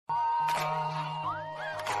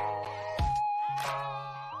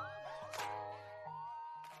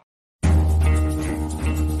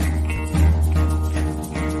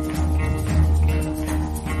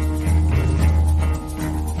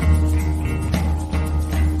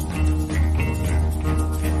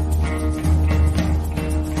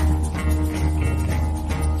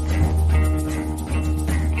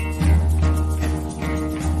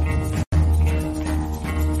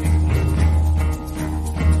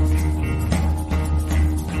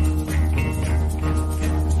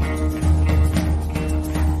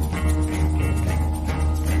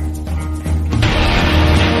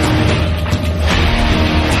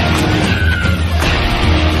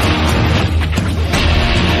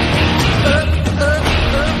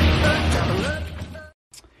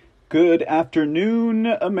Good afternoon,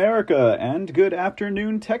 America, and good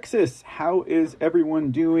afternoon, Texas. How is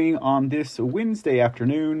everyone doing on this Wednesday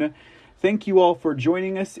afternoon? Thank you all for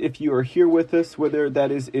joining us. If you are here with us, whether that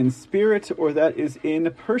is in spirit or that is in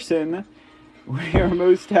person, we are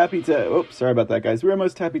most happy to... sorry about that, guys. We are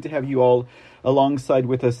most happy to have you all alongside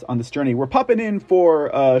with us on this journey. We're popping in for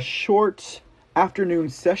a short afternoon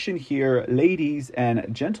session here, ladies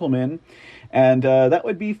and gentlemen. And that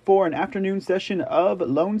would be for an afternoon session of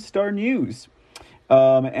Lonestar News.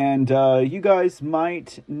 You guys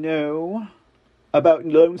might know about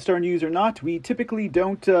Lonestar News or not. We typically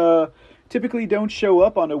don't show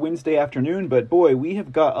up on a Wednesday afternoon, but boy, we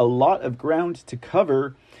have got a lot of ground to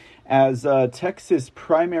cover as Texas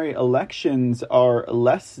primary elections are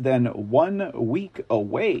less than 1 week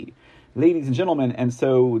away, ladies and gentlemen, and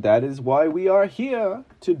so that is why we are here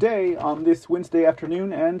today on this Wednesday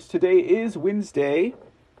afternoon, and today is Wednesday,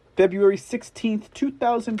 February 16th,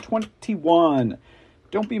 2021.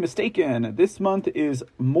 Don't be mistaken, this month is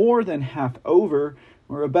more than half over.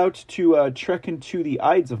 We're about to trek into the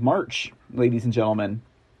Ides of March, ladies and gentlemen.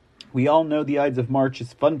 We all know the Ides of March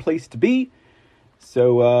is a fun place to be,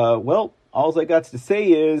 so, all I got to say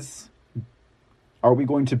is... are we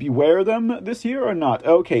going to beware them this year or not?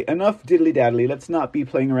 Okay, enough diddly-daddly. Let's not be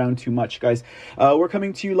playing around too much, guys. We're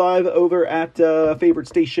coming to you live over at favorite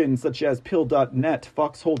stations such as pill.net,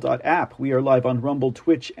 foxhole.app. We are live on Rumble,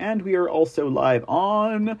 Twitch, and we are also live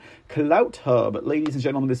on Clout Hub, ladies and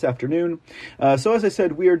gentlemen, this afternoon. So as I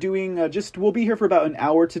said, we are doing we'll be here for about an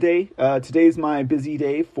hour today. Today's my busy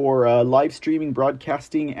day for live streaming,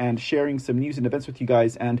 broadcasting, and sharing some news and events with you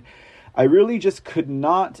guys, and I really just could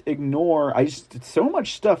not ignore, so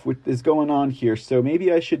much stuff is going on here, so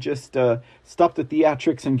maybe I should just stop the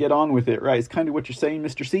theatrics and get on with it, right? It's kind of what you're saying,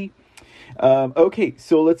 Mr. C. Okay,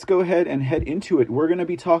 so let's go ahead and head into it. We're going to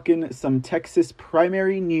be talking some Texas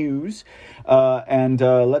primary news, and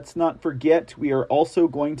let's not forget, we are also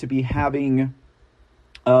going to be having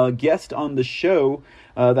a guest on the show.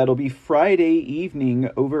 That'll be Friday evening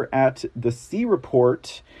over at the C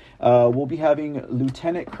Report. We'll be having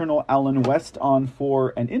Lieutenant Colonel Alan West on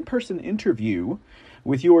for an in-person interview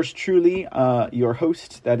with yours truly, your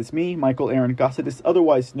host, that is me, Michael Aaron Gossidis,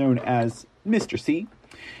 otherwise known as Mr. C.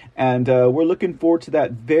 And we're looking forward to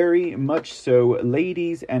that very much so,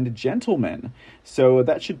 ladies and gentlemen. So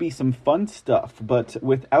that should be some fun stuff. But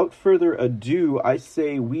without further ado, I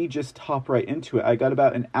say we just hop right into it. I got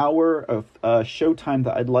about an hour of showtime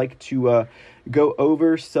that I'd like to go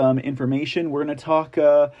over some information. We're going to talk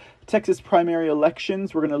Texas primary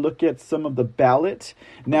elections. We're going to look at some of the ballot.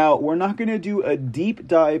 Now, we're not going to do a deep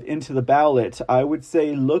dive into the ballot. I would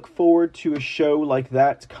say look forward to a show like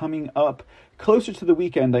that coming up closer to the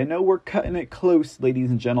weekend. I know we're cutting it close,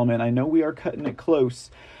 ladies and gentlemen. I know we are cutting it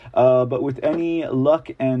close. But with any luck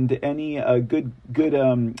and any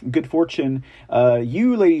good fortune,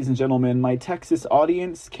 you, ladies and gentlemen, my Texas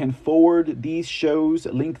audience, can forward these shows,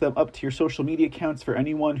 link them up to your social media accounts for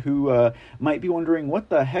anyone who might be wondering, what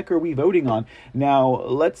the heck are we voting on? Now,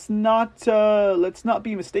 let's not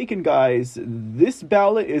be mistaken, guys. This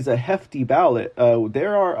ballot is a hefty ballot.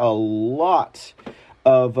 There are a lot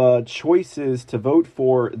of choices to vote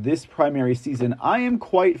for this primary season. I am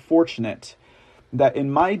quite fortunate that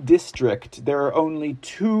in my district, there are only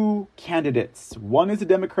 2 candidates. One is a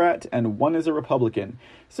Democrat and one is a Republican.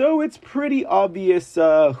 So it's pretty obvious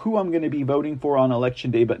who I'm going to be voting for on Election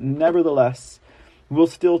Day, but nevertheless, we'll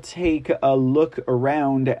still take a look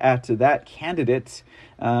around at that candidate,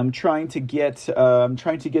 trying to get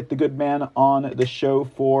the good man on the show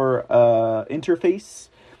for interface,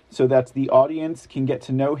 so that the audience can get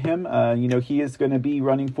to know him. He is going to be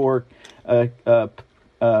running for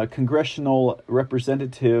congressional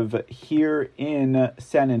representative here in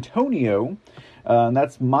San Antonio.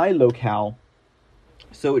 That's my locale.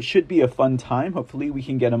 So it should be a fun time. Hopefully we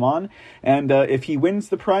can get him on. And if he wins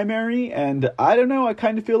the primary, and I don't know, I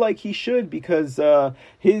kind of feel like he should, because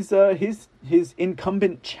his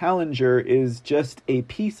incumbent challenger is just a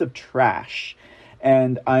piece of trash.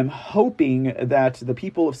 And I'm hoping that the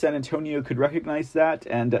people of San Antonio could recognize that.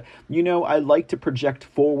 And, I like to project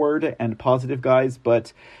forward and positive, guys,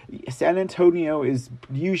 but San Antonio is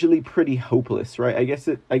usually pretty hopeless, right? I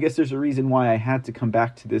guess there's a reason why I had to come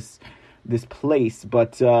back to this place,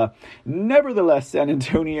 but nevertheless, San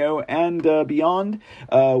Antonio and beyond,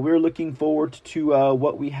 we're looking forward to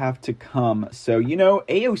what we have to come. So,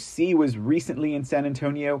 AOC was recently in San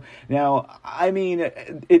Antonio. Now, I mean,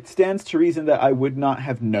 it stands to reason that I would not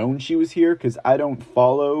have known she was here, because I don't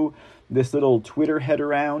follow this little Twitter head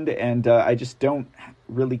around, and I just don't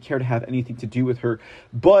really care to have anything to do with her.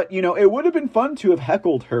 But, it would have been fun to have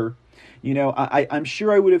heckled her. I'm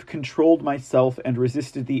sure I would have controlled myself and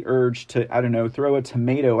resisted the urge to, I don't know, throw a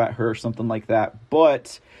tomato at her or something like that.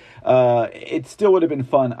 But it still would have been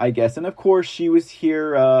fun, I guess. And of course, she was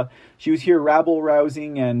here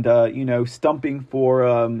rabble-rousing and, stumping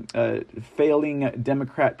for failing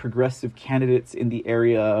Democrat progressive candidates in the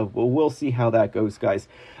area. Well, we'll see how that goes, guys.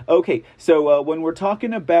 Okay, so when we're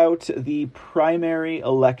talking about the primary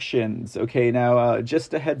elections, okay, now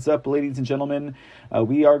just a heads up, ladies and gentlemen,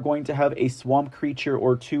 we are going to have a swamp creature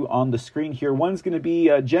or two on the screen here. One's going to be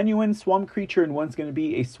a genuine swamp creature, and one's going to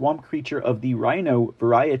be a swamp creature of the rhino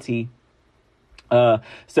variety.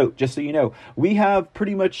 So just so you know, we have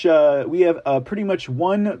pretty much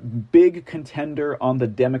one big contender on the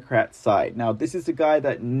Democrat side. Now, this is a guy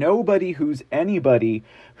that anybody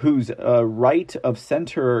who's right of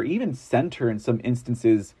center, or even center in some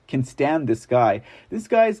instances, can stand this guy. This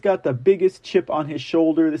guy's got the biggest chip on his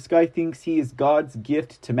shoulder. This guy thinks he is God's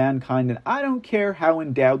gift to mankind, and I don't care how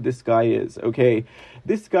endowed this guy is, okay?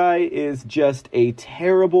 This guy is just a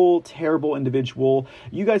terrible, terrible individual.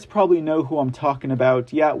 You guys probably know who I'm talking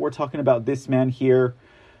about. Yeah, we're talking about this man here.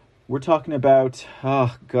 We're talking about,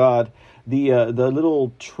 oh God, the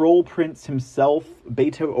little troll prince himself,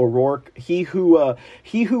 Beto O'Rourke. He who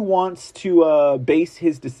wants to base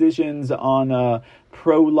his decisions on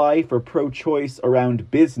pro-life or pro-choice around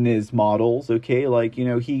business models. Okay, like,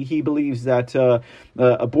 he believes that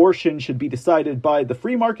abortion should be decided by the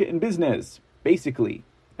free market in business. Basically,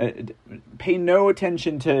 pay no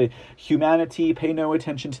attention to humanity, pay no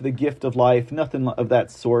attention to the gift of life, nothing of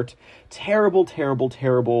that sort. Terrible, terrible,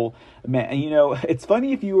 terrible man. And, it's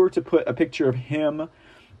funny, if you were to put a picture of him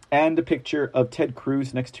and a picture of Ted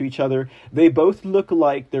Cruz next to each other, they both look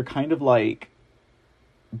like they're kind of like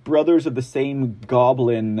brothers of the same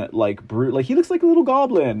goblin, like brute. Like, he looks like a little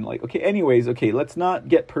goblin. Like, okay, anyways, okay, let's not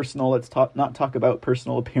get personal. Let's not talk about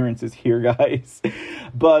personal appearances here, guys.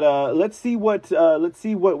 But let's see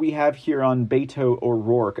what we have here on Beto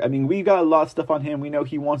O'Rourke. I mean, we got a lot of stuff on him. We know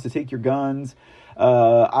he wants to take your guns.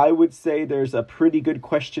 I would say there's a pretty good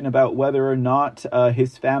question about whether or not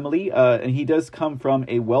his family, and he does come from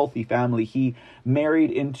a wealthy family. He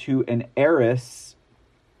married into an heiress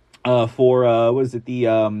for what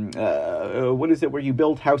is it where you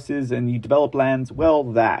build houses and you develop lands? Well,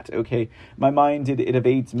 that, okay. My mind, it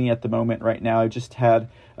evades me at the moment right now. I just had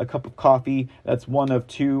a cup of coffee. That's one of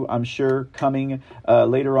two, I'm sure, coming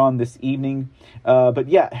later on this evening. But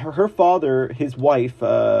yeah, her father, his wife,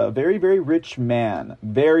 very, very rich man,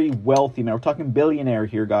 very wealthy man. We're talking billionaire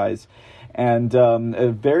here, guys. And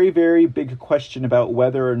a very, very big question about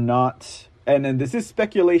whether or not... And this is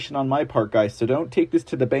speculation on my part, guys, so don't take this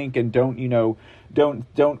to the bank, and don't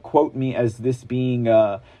quote me as this being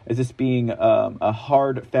a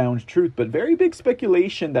hard found truth, but very big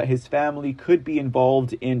speculation that his family could be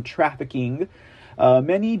involved in trafficking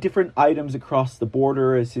many different items across the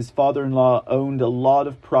border, as his father-in-law owned a lot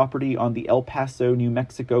of property on the El Paso, New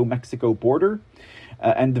Mexico border.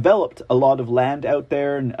 And developed a lot of land out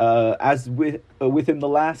there. And within the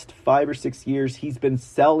last 5 or 6 years, he's been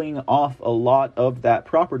selling off a lot of that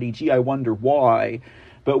property. Gee, I wonder why.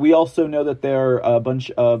 But we also know that there are a bunch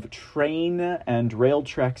of train and rail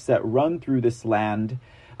tracks that run through this land.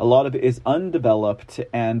 A lot of it is undeveloped,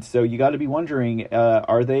 and so you got to be wondering,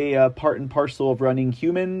 are they part and parcel of running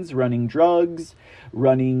humans, running drugs,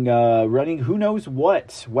 running who knows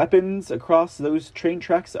what weapons across those train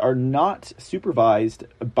tracks? Are not supervised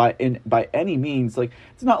by any means. Like,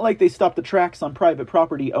 it's not like they stop the tracks on private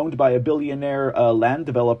property owned by a billionaire land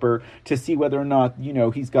developer to see whether or not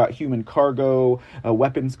he's got human cargo,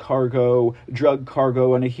 weapons cargo, drug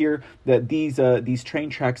cargo. And I hear that these train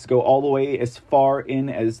tracks go all the way as far in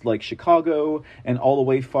as places like Chicago and all the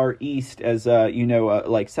way far east as,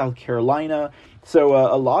 like South Carolina. So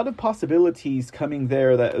a lot of possibilities coming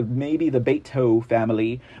there that maybe the Beto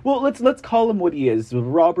family, well, let's call him what he is,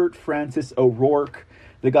 Robert Francis O'Rourke,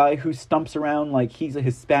 the guy who stumps around like he's a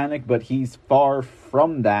Hispanic, but he's far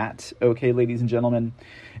from that. Okay, ladies and gentlemen.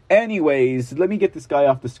 Anyways, let me get this guy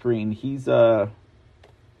off the screen. He's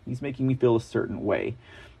making me feel a certain way.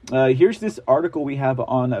 Here's this article we have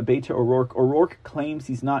on Beto O'Rourke. O'Rourke claims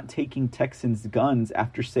he's not taking Texans' guns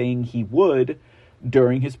after saying he would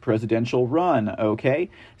during his presidential run. Okay,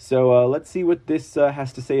 so let's see what this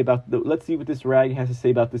has to say about. Let's see what this rag has to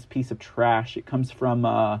say about this piece of trash. It comes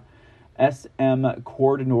from SM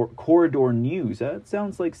Corridor News. It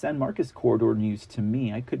sounds like San Marcos Corridor News to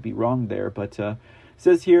me. I could be wrong there, but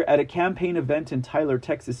says here, at a campaign event in Tyler,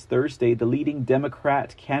 Texas, Thursday, the leading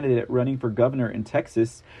Democrat candidate running for governor in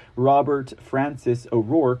Texas, Robert Francis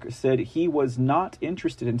O'Rourke, said he was not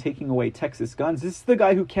interested in taking away Texas guns. This is the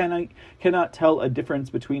guy who cannot tell a difference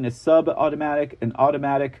between a sub-automatic, an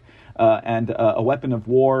automatic, and a weapon of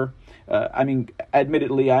war.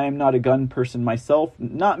 Admittedly, I am not a gun person myself,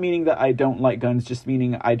 not meaning that I don't like guns, just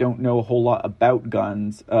meaning I don't know a whole lot about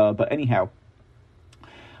guns. But anyhow,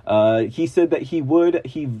 he said that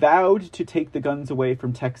he vowed to take the guns away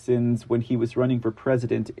from Texans when he was running for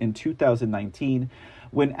president in 2019.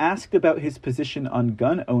 When asked about his position on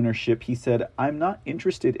gun ownership, he said, "I'm not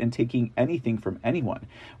interested in taking anything from anyone.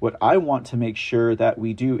 What I want to make sure that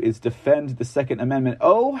we do is defend the Second Amendment."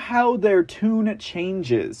 Oh, how their tune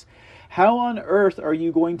changes. How on earth are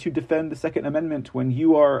you going to defend the Second Amendment when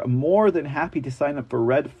you are more than happy to sign up for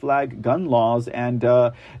red flag gun laws and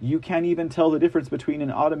you can't even tell the difference between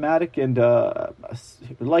an automatic and,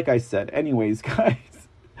 like I said, anyways, guys,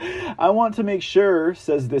 I want to make sure,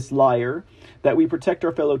 says this liar, that we protect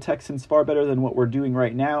our fellow Texans far better than what we're doing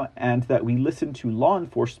right now, and that we listen to law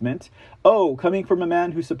enforcement. Oh, coming from a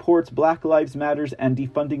man who supports Black Lives Matters and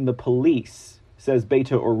defunding the police, says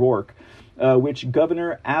Beto O'Rourke. Which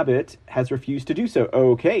Governor Abbott has refused to do so.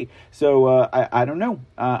 Okay, so I don't know.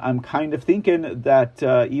 I'm kind of thinking that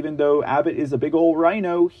even though Abbott is a big old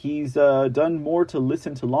rhino, he's done more to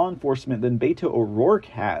listen to law enforcement than Beto O'Rourke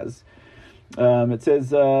has. It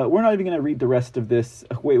says, we're not even going to read the rest of this.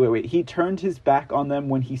 Wait. He turned his back on them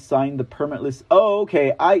when he signed the permitless. Oh,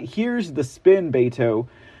 okay. Here's the spin, Beto.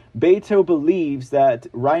 Beto believes that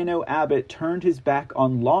Rhino Abbott turned his back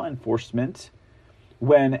on law enforcement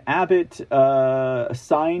when Abbott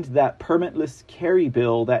signed that permitless carry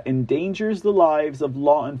bill that endangers the lives of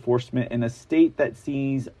law enforcement in a state that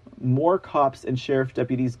sees more cops and sheriff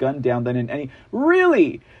deputies gunned down than in any...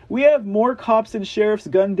 Really? We have more cops and sheriffs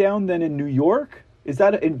gunned down than in New York?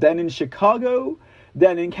 Than in Chicago?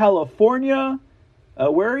 Than in California?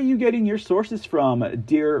 Where are you getting your sources from,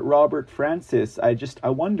 dear Robert Francis? I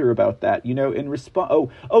wonder about that. In response...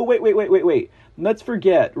 Oh, wait. Let's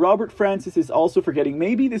forget. Robert Francis is also forgetting.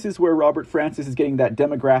 Maybe this is where Robert Francis is getting that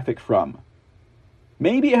demographic from.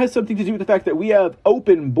 Maybe it has something to do with the fact that we have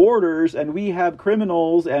open borders and we have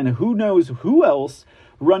criminals and who knows who else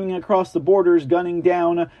running across the borders, gunning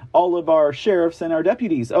down all of our sheriffs and our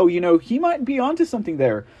deputies. Oh, he might be onto something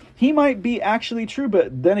there. He might be actually true,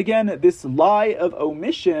 but then again, this lie of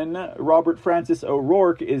omission Robert Francis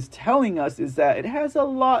O'Rourke is telling us is that it has a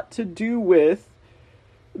lot to do with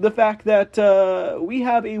the fact that we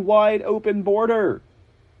have a wide open border.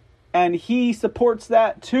 And he supports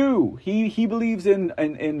that too. He believes in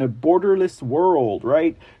a borderless world,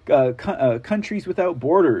 right? Countries without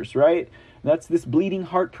borders, right? That's this bleeding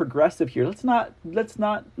heart progressive here. Let's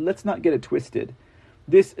not get it twisted.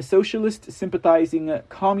 This socialist sympathizing,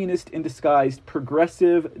 communist in disguise,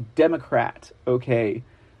 progressive Democrat, okay,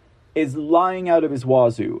 is lying out of his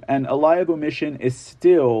wazoo, and a lie of omission is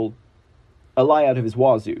still a lie out of his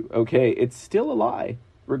wazoo, okay? It's still a lie,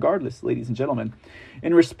 regardless, ladies and gentlemen.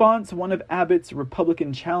 In response, one of Abbott's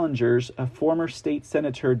Republican challengers, a former state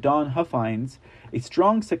senator Don Huffines, a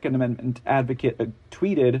strong Second Amendment advocate,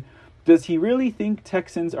 tweeted, "Does he really think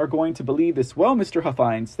Texans are going to believe this?" Well, Mr.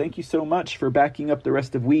 Huffines, thank you so much for backing up the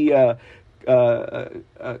rest of we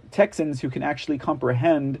Texans who can actually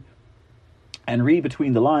comprehend and read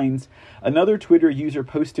between the lines. Another Twitter user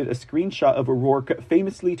posted a screenshot of O'Rourke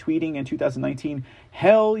famously tweeting in 2019,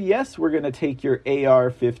 "Hell yes, we're going to take your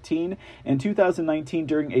AR-15. In 2019,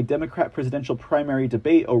 during a Democrat presidential primary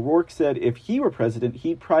debate, O'Rourke said if he were president,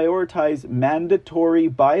 he'd prioritize mandatory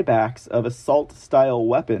buybacks of assault-style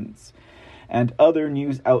weapons. And other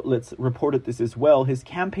news outlets reported this as well. His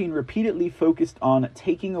campaign repeatedly focused on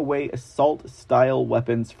taking away assault-style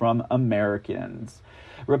weapons from Americans.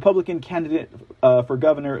 Republican candidate for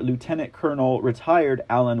governor, Lieutenant Colonel retired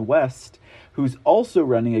Alan West, who's also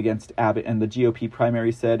running against Abbott and the GOP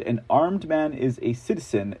primary, said, "An armed man is a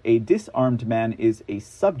citizen. A disarmed man is a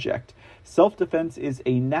subject. Self-defense is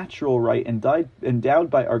a natural right endowed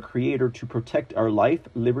by our Creator to protect our life,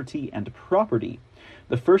 liberty, and property.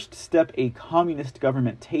 The first step a communist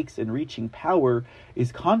government takes in reaching power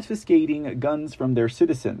is confiscating guns from their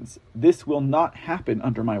citizens. This will not happen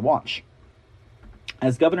under my watch."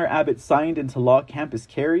 As Governor Abbott signed into law campus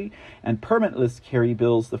carry and permitless carry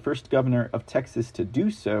bills, the first governor of Texas to do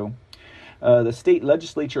so, the state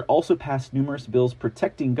legislature also passed numerous bills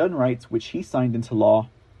protecting gun rights, which he signed into law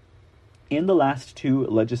in the last two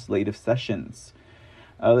legislative sessions.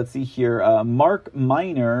 Let's see here. Mark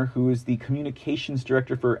Miner, who is the communications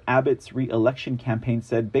director for Abbott's re-election campaign,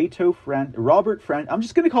 said I'm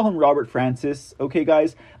just going to call him Robert Francis. Okay,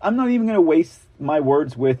 guys, I'm not even going to waste my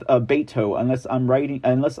words with Beto unless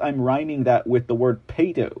I'm rhyming that with the word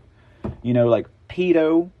pedo. You know, like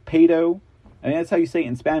pedo. I mean, that's how you say it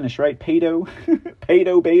in Spanish, right? Pedo,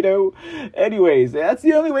 pedo. Anyways, that's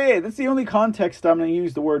the only context I'm going to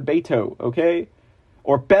use the word Beto, okay?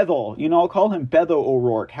 Or Bethel, I'll call him Beto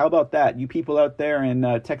O'Rourke. How about that? You people out there in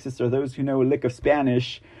Texas, or those who know a lick of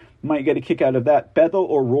Spanish, might get a kick out of that. Beto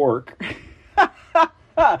O'Rourke.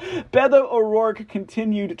 Beto O'Rourke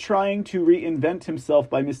continued trying to reinvent himself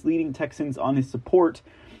by misleading Texans on his support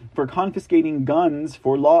for confiscating guns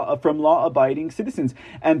from law-abiding citizens.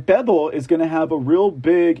 And Beto is going to have a real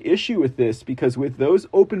big issue with this, because with those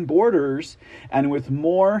open borders and with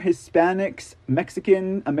more Hispanics,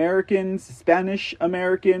 Mexican Americans, Spanish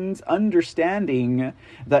Americans understanding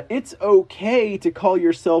that it's okay to call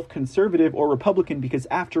yourself conservative or Republican, because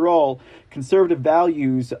after all, conservative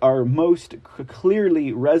values are most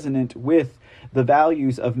clearly resonant with the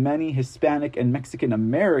values of many Hispanic and Mexican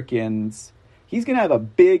Americans, he's going to have a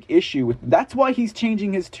big issue with. That's why he's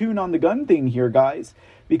changing his tune on the gun thing here, guys.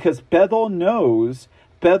 Because Beto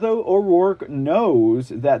O'Rourke knows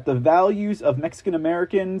that the values of Mexican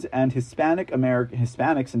Americans and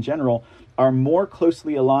Hispanics in general are more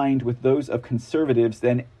closely aligned with those of conservatives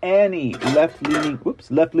than any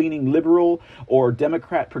left-leaning liberal or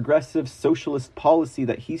Democrat progressive socialist policy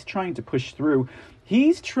that he's trying to push through.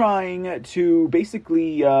 He's trying to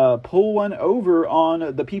basically pull one over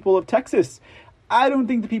on the people of Texas. I don't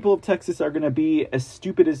think the people of Texas are going to be as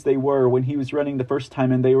stupid as they were when he was running the first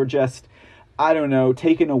time, and they were just, I don't know,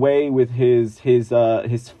 taken away with his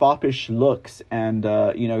foppish looks and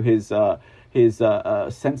his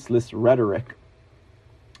senseless rhetoric.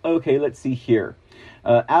 Okay, let's see here.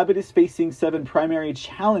 Abbott is facing 7 primary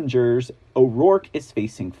challengers. O'Rourke is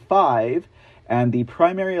facing 5. And the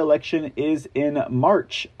primary election is in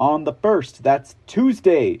March on the 1st. That's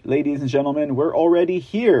Tuesday, ladies and gentlemen. We're already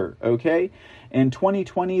here, okay? In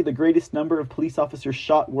 2020, the greatest number of police officers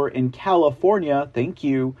shot were in California. Thank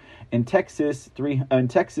you. In Texas,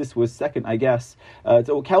 Texas was second, I guess.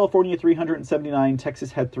 So California, 379.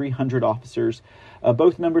 Texas had 300 officers.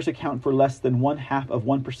 Both numbers account for less than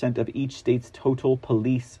 0.5% of each state's total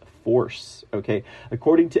police force. Okay,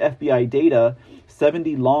 according to FBI data,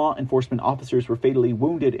 70 law enforcement officers were fatally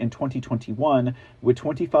wounded in 2021, with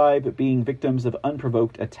 25 being victims of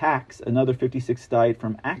unprovoked attacks. Another 56 died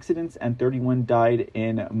from accidents, and 31 died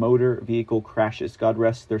in motor vehicle crashes. God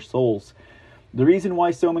rest their souls. The reason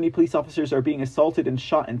why so many police officers are being assaulted and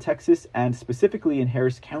shot in Texas, and specifically in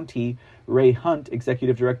Harris County, Ray Hunt,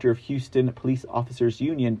 executive director of Houston Police Officers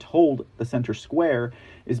Union, told the Center Square,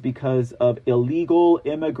 is because of illegal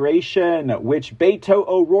immigration, which Beto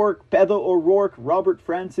O'Rourke, Robert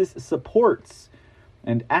Francis supports,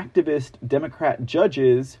 and activist Democrat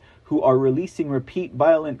judges who are releasing repeat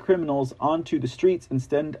violent criminals onto the streets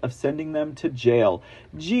instead of sending them to jail.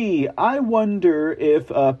 Gee, I wonder if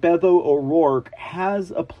Beto O'Rourke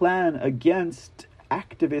has a plan against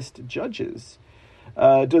activist judges.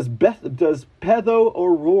 Does Beto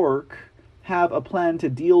O'Rourke have a plan to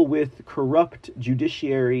deal with corrupt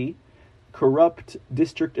judiciary, corrupt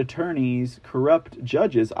district attorneys, corrupt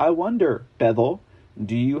judges? I wonder, Beto,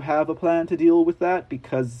 do you have a plan to deal with that?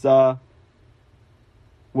 Because,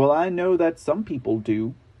 well, I know that some people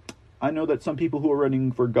do. I know that some people who are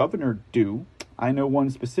running for governor do. I know one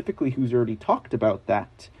specifically who's already talked about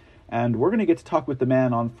that. And we're going to get to talk with the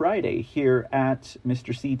man on Friday here at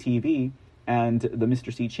Mr. C TV and the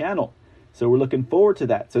Mr. C channel. So we're looking forward to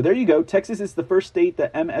that. So there you go. Texas is the first state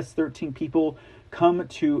that MS-13 people come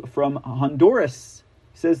to from Honduras,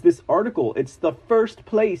 says this article. It's the first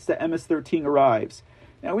place that MS-13 arrives.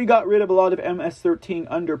 Now, we got rid of a lot of MS-13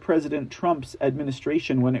 under President Trump's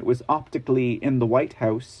administration when it was optically in the White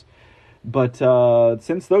House. But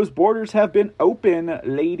since those borders have been open,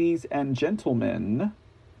 ladies and gentlemen,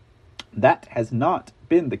 that has not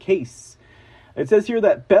been the case. It says here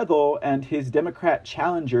that Bethel and his Democrat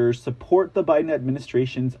challengers support the Biden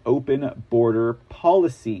administration's open border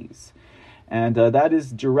policies. And that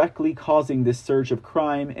is directly causing this surge of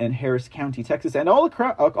crime in Harris County, Texas, and all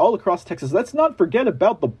across Texas. Let's not forget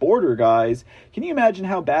about the border, guys. Can you imagine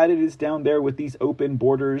how bad it is down there with these open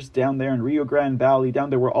borders down there in Rio Grande Valley, down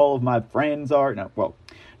there where all of my friends are? No, well,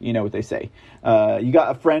 you know what they say. You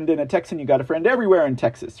got a friend in a Texan, you got a friend everywhere in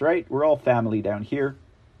Texas, right? We're all family down here.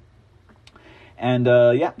 And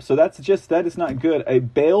so that is not good. A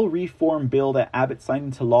bail reform bill that Abbott signed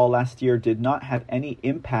into law last year did not have any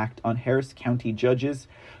impact on Harris County judges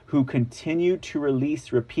who continue to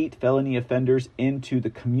release repeat felony offenders into the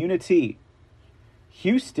community.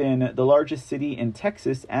 Houston, the largest city in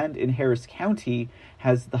Texas and in Harris County,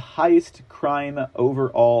 has the highest crime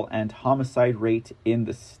overall and homicide rate in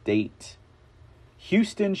the state.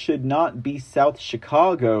 Houston should not be South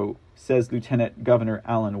Chicago, says Lieutenant Governor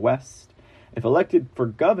Allen West. If elected for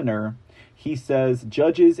governor, he says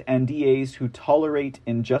judges and DAs who tolerate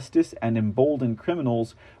injustice and embolden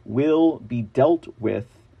criminals will be dealt with.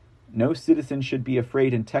 No citizen should be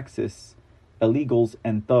afraid in Texas. Illegals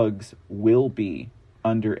and thugs will be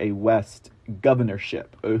under a West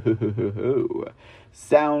governorship.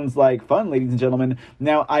 Sounds like fun, ladies and gentlemen.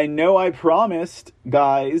 Now, I know I promised,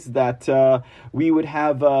 guys, that we would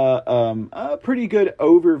have a pretty good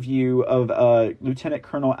overview of Lieutenant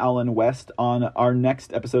Colonel Allen West on our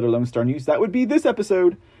next episode of Lonestar News. That would be this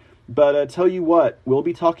episode. But tell you what, we'll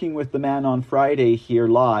be talking with the man on Friday here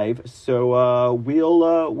live, so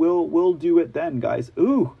we'll do it then, guys.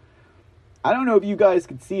 Ooh, I don't know if you guys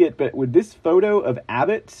could see it, but with this photo of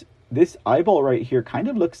Abbott, this eyeball right here kind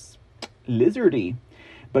of looks lizardy.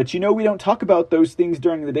 But you know, we don't talk about those things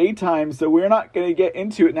during the daytime, so we're not going to get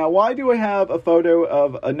into it. Now, why do I have a photo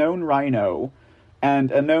of a known rhino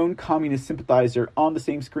and a known communist sympathizer on the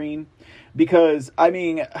same screen? Because, I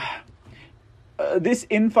mean, this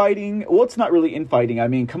infighting, well, it's not really infighting. I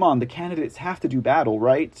mean, come on, the candidates have to do battle,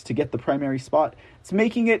 right, to get the primary spot. It's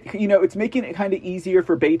making it, it's making it kind of easier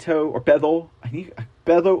for Bethel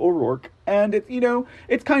O'Rourke, and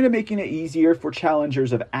it's kind of making it easier for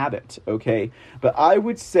challengers of Abbott, okay? But I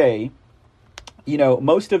would say,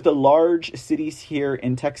 most of the large cities here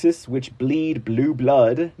in Texas, which bleed blue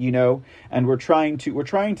blood, and we're trying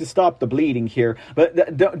to stop the bleeding here.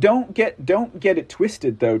 But don't get it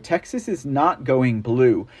twisted, though. Texas is not going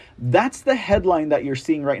blue. That's the headline that you're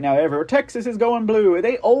seeing right now. Texas is going blue.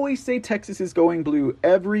 They always say Texas is going blue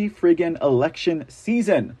every friggin' election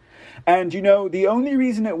season. And, the only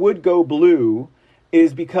reason it would go blue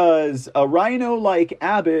is because a rhino like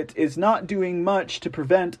Abbott is not doing much to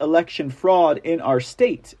prevent election fraud in our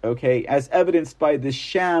state, okay, as evidenced by this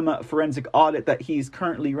sham forensic audit that he's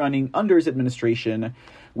currently running under his administration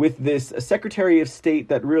with this Secretary of State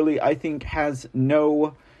that really, I think, has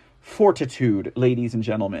no fortitude, ladies and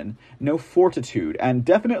gentlemen. No fortitude, and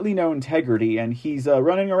definitely no integrity. And he's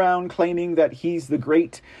running around claiming that he's the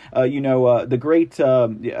great,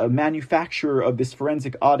 manufacturer of this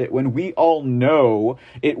forensic audit, when we all know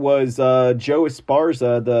it was Joe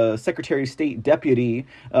Esparza, the Secretary of State deputy,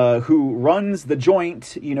 who runs the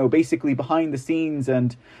joint, basically behind the scenes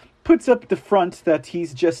and puts up the front that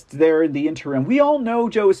he's just there in the interim. We all know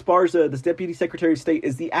Joe Esparza, this Deputy Secretary of State,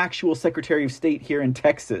 is the actual Secretary of State here in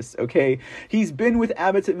Texas, okay? He's been with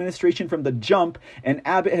Abbott's administration from the jump, and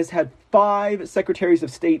Abbott has had 5 Secretaries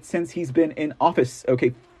of State since he's been in office,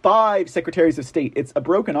 okay? 5 Secretaries of State. It's a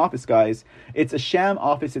broken office, guys. It's a sham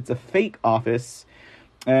office. It's a fake office.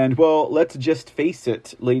 And, well, let's just face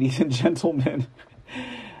it, ladies and gentlemen.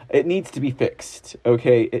 It needs to be fixed,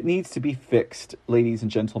 okay? It needs to be fixed, ladies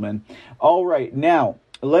and gentlemen. All right, now,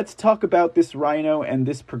 let's talk about this rhino and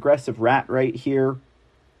this progressive rat right here.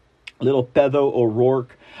 Little Beto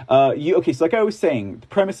O'Rourke. So like I was saying, the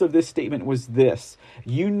premise of this statement was this.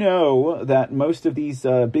 You know that most of these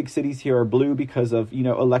big cities here are blue because of,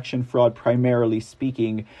 election fraud, primarily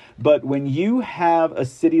speaking. But when you have a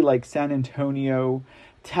city like San Antonio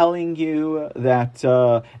telling you that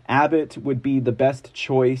Abbott would be the best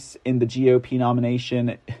choice in the GOP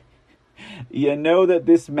nomination, you know that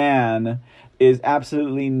this man is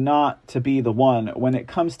absolutely not to be the one. When it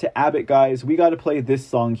comes to Abbott, guys, we got to play this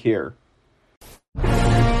song here.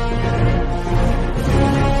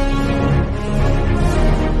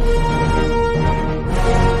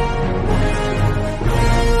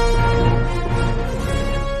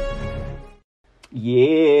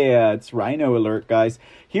 Yeah, That's Rhino Alert, guys.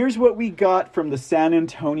 Here's what we got from the San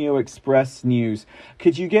Antonio Express News.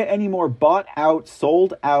 Could you get any more bought out,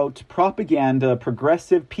 sold out, propaganda,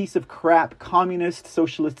 progressive piece of crap, communist,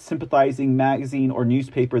 socialist sympathizing magazine or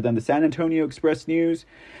newspaper than the San Antonio Express News?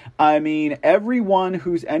 I mean, everyone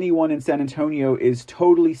who's anyone in San Antonio is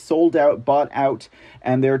totally sold out, bought out,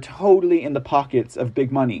 and they're totally in the pockets of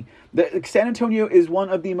big money. San Antonio is one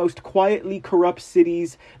of the most quietly corrupt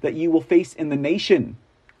cities that you will face in the nation,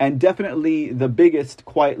 and definitely the biggest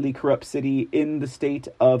quietly corrupt city in the state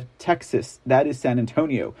of Texas. That is San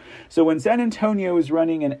Antonio. So when San Antonio is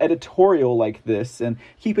running an editorial like this, and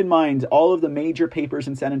keep in mind, all of the major papers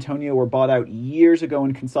in San Antonio were bought out years ago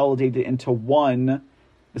and consolidated into one,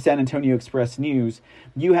 the San Antonio Express News.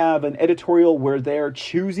 You have an editorial where they're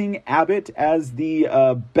choosing Abbott as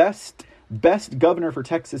the best governor for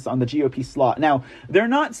Texas on the GOP slot. Now, they're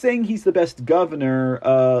not saying he's the best governor.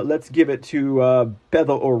 Let's give it to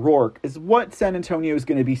Beto O'Rourke, is what San Antonio is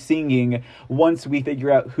going to be singing once we figure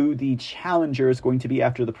out who the challenger is going to be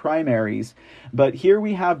after the primaries. But here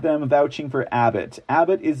we have them vouching for Abbott.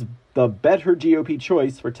 Abbott is the better GOP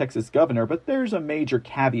choice for Texas governor, but there's a major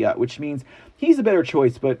caveat, which means he's a better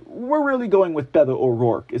choice, but we're really going with Beto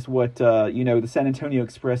O'Rourke, is what, the San Antonio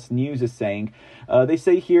Express News is saying. They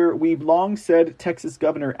say here, we've long said Texas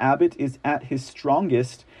Governor Abbott is at his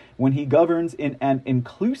strongest when he governs in an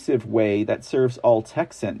inclusive way that serves all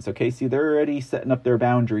Texans. Okay, see, they're already setting up their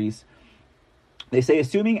boundaries. They say,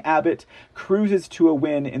 assuming Abbott cruises to a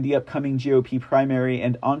win in the upcoming GOP primary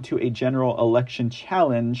and onto a general election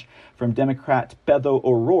challenge from Democrat Beto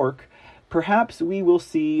O'Rourke, perhaps we will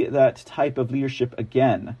see that type of leadership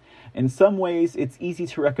again. In some ways, it's easy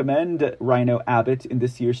to recommend Rhino Abbott in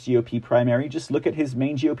this year's GOP primary. Just look at his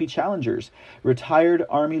main GOP challengers. Retired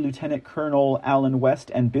Army Lieutenant Colonel Alan West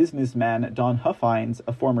and businessman Don Huffines,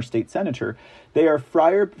 a former state senator. They are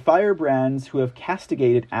firebrands who have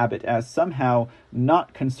castigated Abbott as somehow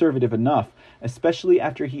not conservative enough, especially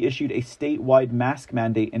after he issued a statewide mask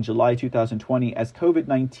mandate in July 2020 as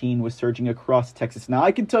COVID-19 was surging across Texas. Now,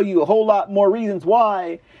 I can tell you a whole lot more reasons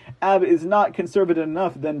why Abbott is not conservative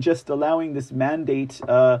enough than just allowing this mandate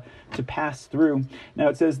to pass through. Now,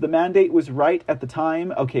 it says the mandate was right at the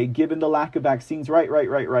time. Okay, given the lack of vaccines, right.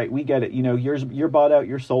 We get it. You know, you're bought out,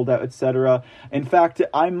 you're sold out, etc. In fact,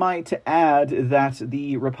 I might add that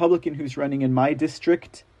the Republican who's running in my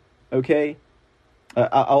district, okay,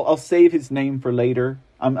 I'll save his name for later.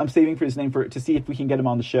 I'm saving for his name to see if we can get him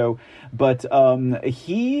on the show. But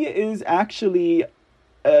he is actually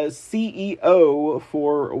a CEO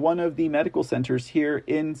for one of the medical centers here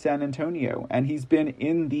in San Antonio. And he's been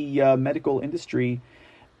in the medical industry,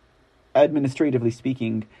 administratively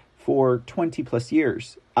speaking, for 20 plus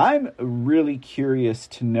years. I'm really curious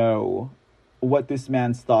to know what this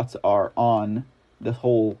man's thoughts are on the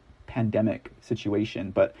whole pandemic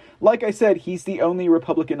situation. But like I said, he's the only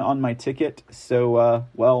Republican on my ticket. So,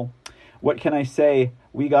 well, what can I say?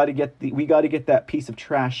 We got to get that piece of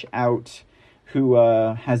trash out who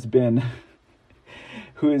has been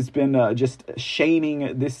just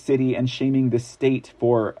shaming this city and shaming this state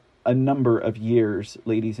for a number of years,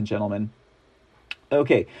 ladies and gentlemen.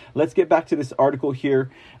 Okay, let's get back to this article here.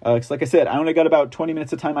 Like I said, I only got about 20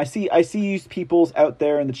 minutes of time. I see you peoples out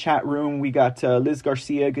there in the chat room. We got Liz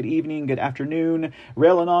Garcia, good evening, good afternoon.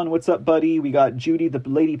 Railanon, what's up, buddy? We got Judy, the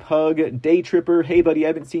lady pug. Day Tripper, hey, buddy, I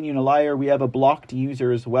haven't seen you in a liar. We have a blocked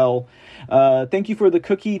user as well. Thank you for the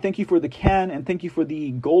cookie, thank you for the can, and thank you for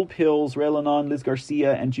the gold pills, Railanon, Liz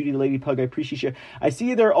Garcia, and Judy, the lady pug. I appreciate you. I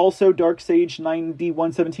see there also, Dark Sage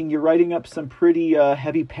 9117. You're writing up some pretty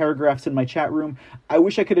heavy paragraphs in my chat room. I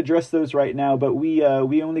wish I could address those right now, but we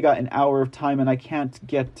only got an hour of time, and I can't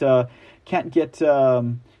get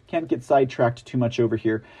sidetracked too much over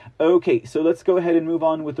here. Okay, so let's go ahead and move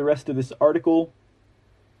on with the rest of this article.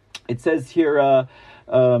 It says here, where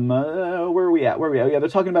are we at? Yeah, they're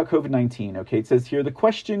talking about COVID-19. Okay, it says here, this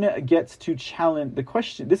question gets to challenge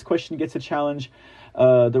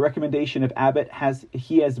the recommendation of Abbott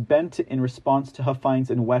he has bent in response to Huffines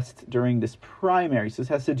and West during this primary. So this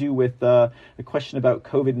has to do with the question about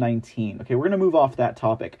COVID-19. Okay, we're going to move off that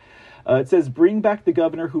topic. It says, bring back the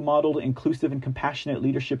governor who modeled inclusive and compassionate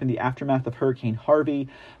leadership in the aftermath of Hurricane Harvey.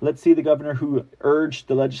 Let's see the governor who urged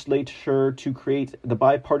the legislature to create the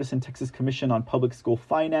bipartisan Texas Commission on Public School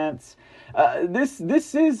Finance. This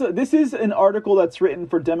is an article that's written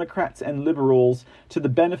for Democrats and liberals to the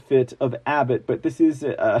benefit of Abbott, but this is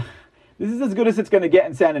as good as it's going to get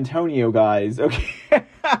in San Antonio, guys. Okay,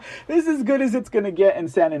 this is as good as it's going to get in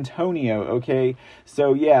San Antonio. Okay,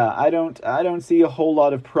 so yeah, I don't see a whole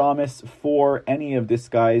lot of promise for any of this,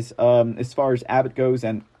 guys, as far as Abbott goes,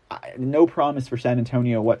 and no promise for San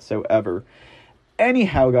Antonio whatsoever.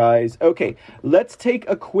 Anyhow, guys, okay, let's take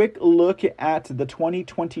a quick look at the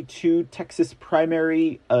 2022 Texas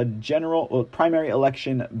primary primary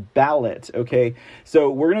election ballot, okay?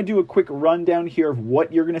 So we're going to do a quick rundown here of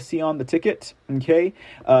what you're going to see on the ticket, okay?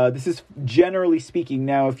 This is generally speaking.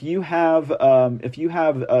 Now, if you have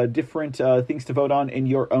different things to vote on in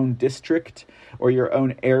your own district or your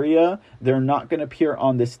own area, they're not going to appear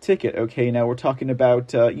on this ticket, okay? Now, we're talking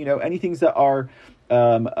about, any things that are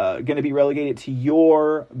going to be relegated to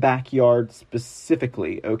your backyard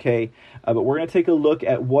specifically, okay? But we're going to take a look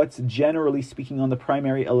at what's generally speaking on the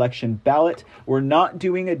primary election ballot. We're not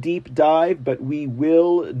doing a deep dive, but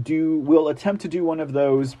we'll attempt to do one of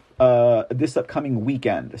those this upcoming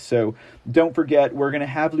weekend. So don't forget, we're going to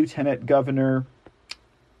have Lieutenant Governor...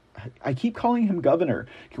 I keep calling him governor.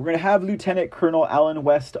 We're going to have Lieutenant Colonel Allen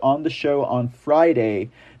West on the show on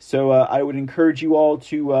Friday. So I would encourage you all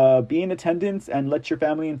to be in attendance and let your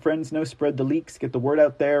family and friends know, spread the leaks, get the word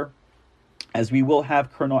out there, as we will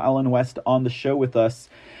have Colonel Allen West on the show with us.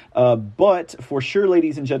 But for sure,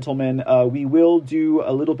 ladies and gentlemen, we will do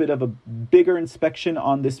a little bit of a bigger inspection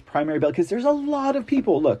on this primary ballot, because there's a lot of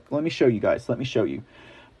people. Look, let me show you guys. Let me show you.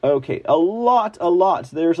 Okay, a lot.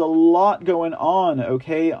 There's a lot going on,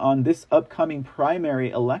 okay, on this upcoming primary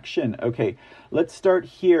election. Okay, let's start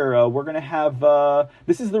here. We're going to have,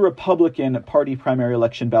 this is the Republican Party primary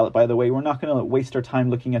election ballot, by the way. We're not going to waste our time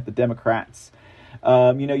looking at the Democrats.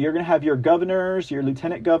 You're going to have your governors, your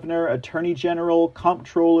lieutenant governor, attorney general,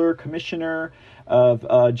 comptroller, commissioner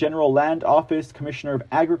of general land office, commissioner of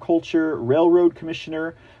agriculture, railroad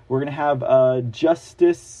commissioner. We're going to have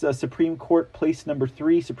Justice, Supreme Court, place number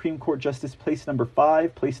 3, Supreme Court Justice, place number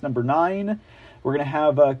 5, place number 9. We're going to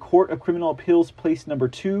have Court of Criminal Appeals, place number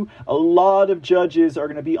 2. A lot of judges are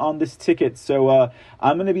going to be on this ticket, so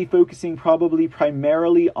I'm going to be focusing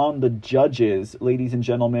primarily on the judges, ladies and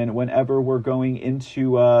gentlemen, whenever we're going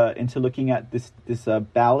into looking at this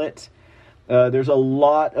ballot. There's a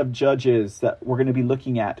lot of judges that we're going to be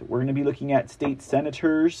looking at. We're going to be looking at state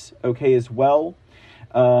senators, okay, as well.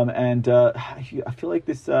 I feel like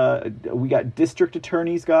this, we got district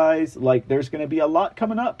attorneys, guys. Like, there's going to be a lot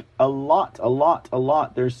coming up. A lot.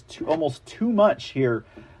 There's almost too much here,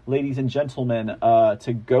 ladies and gentlemen,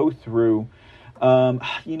 to go through.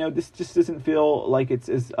 This just doesn't feel like it's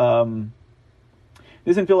as,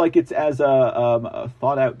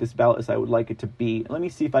 thought out, this ballot, as I would like it to be. Let me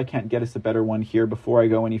see if I can't get us a better one here before I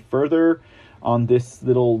go any further on this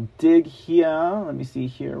little dig here. Let me see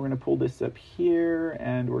here. We're going to pull this up here,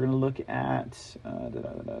 and we're going to look at...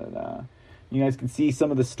 You guys can see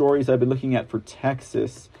some of the stories I've been looking at for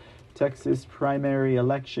Texas. Texas primary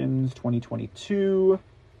elections 2022.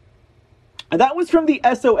 And that was from the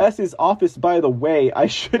SOS's office, by the way, I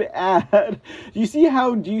should add. Do you see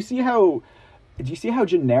how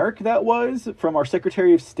generic that was from our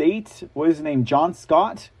Secretary of State? What is his name? John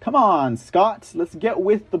Scott? Come on, Scott. Let's get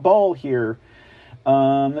with the ball here.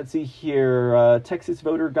 Let's see here. Texas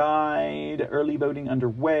voter guide. Early voting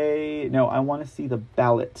underway. No, I want to see the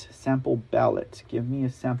ballot. Sample ballot. Give me a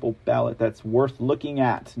sample ballot that's worth looking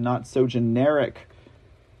at. Not so generic.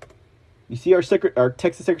 You see, our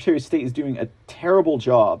Texas Secretary of State is doing a terrible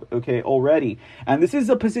job, okay, already. And this is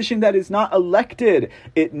a position that is not elected.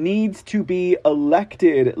 It needs to be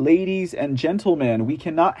elected, ladies and gentlemen. We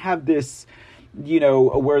cannot have this,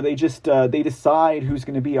 where they just, they decide who's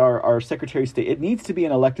going to be our Secretary of State. It needs to be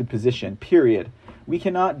an elected position, period. We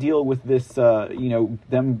cannot deal with this,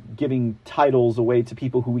 them giving titles away to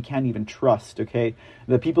people who we can't even trust, okay?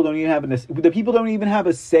 The people don't even have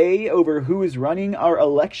a say over who is running our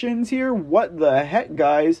elections here. What the heck,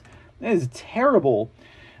 guys? That is terrible.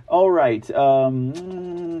 All right. Let's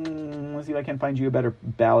see if I can find you a better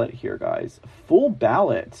ballot here, guys. Full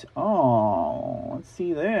ballot. Oh, let's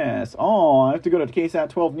see this. Oh, I have to go to KSAT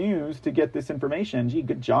 12 News to get this information. Gee,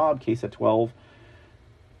 good job, KSAT 12.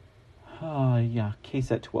 Yeah,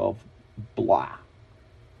 KSAT 12. Blah.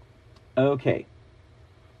 Okay.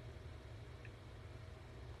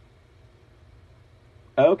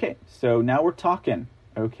 Okay, so now we're talking.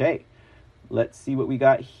 Okay, let's see what we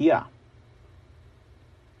got here.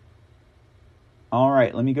 All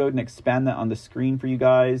right, let me go ahead and expand that on the screen for you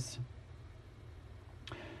guys.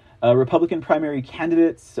 Republican primary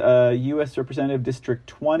candidates, U.S. Representative District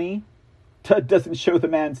 20. Doesn't show the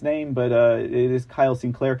man's name, but it is Kyle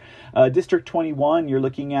Sinclair. District 21, you're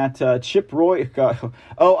looking at Chip Roy.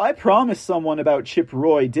 Oh, I promised someone about Chip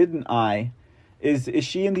Roy, didn't I? Is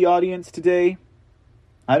she in the audience today?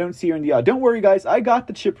 I don't see her in the audience. Don't worry, guys. I got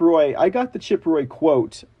the Chip Roy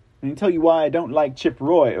quote. Let me tell you why I don't like Chip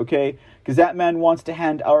Roy, okay? Because that man wants to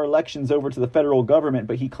hand our elections over to the federal government,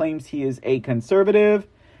 but he claims he is a conservative.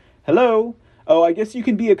 Hello? Oh, I guess you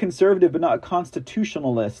can be a conservative but not a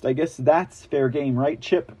constitutionalist. I guess that's fair game, right,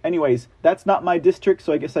 Chip? Anyways, that's not my district,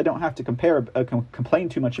 so I guess I don't have to complain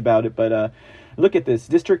too much about it. But look at this.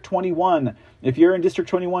 District 21. If you're in District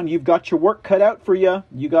 21, you've got your work cut out for you.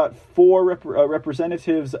 You got 4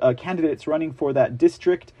 representatives, candidates running for that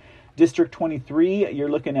district. District 23, you're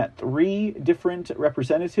looking at 3 different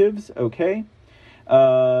representatives, okay?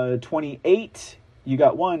 28, you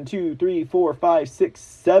got 1, 2, 3, 4, 5, 6,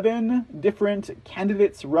 7 different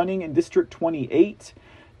candidates running in District 28.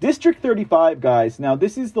 District 35, guys, now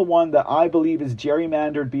this is the one that I believe is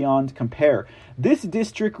gerrymandered beyond compare. This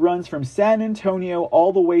district runs from San Antonio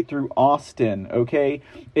all the way through Austin, okay?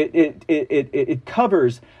 It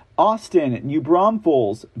covers Austin, New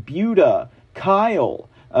Braunfels, Buda, Kyle,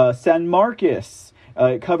 San Marcos.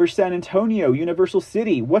 It covers San Antonio, Universal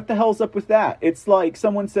City. What the hell's up with that? It's like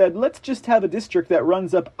someone said, let's just have a district that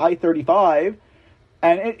runs up I-35.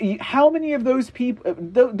 And how many of those people,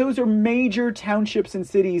 those are major townships and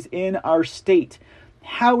cities in our state.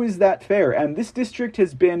 How is that fair? And this district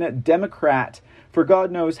has been Democrat for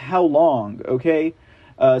God knows how long, okay?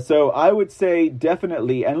 So I would say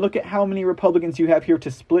definitely, and look at how many Republicans you have here to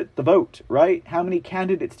split the vote, right? How many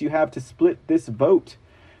candidates do you have to split this vote?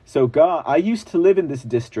 So, God, I used to live in this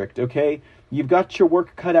district, okay? You've got your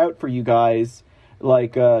work cut out for you guys.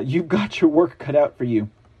 You've got your work cut out for you.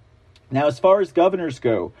 Now, as far as governors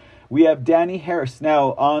go, we have Danny Harris.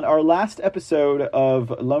 Now, on our last episode of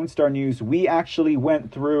Lonestar News, we actually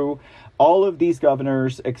went through all of these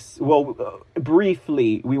governors.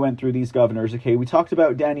 Briefly, we went through these governors, okay? We talked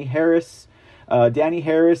about Danny Harris. Danny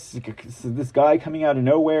Harris, this guy coming out of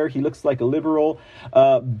nowhere. He looks like a liberal.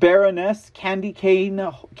 Baroness Candy Cane,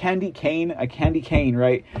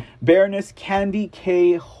 right? Baroness Candy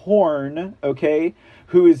K. Horn, okay,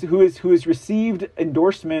 who has received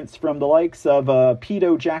endorsements from the likes of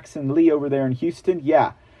Pedo Jackson Lee over there in Houston.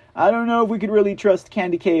 Yeah. I don't know if we could really trust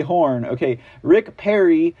Candy K. Horn. Okay, Rick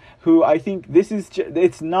Perry, who I think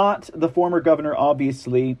it's not the former governor,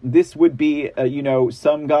 obviously. This would be,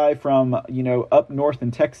 some guy from, up north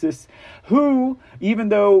in Texas, who, even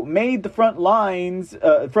though made the front lines,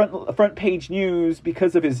 front page news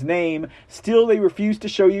because of his name, still they refuse to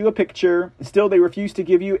show you a picture. Still they refuse to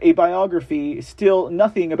give you a biography. Still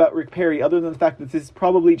nothing about Rick Perry other than the fact that this is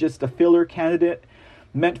probably just a filler candidate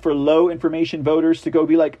meant for low information voters to go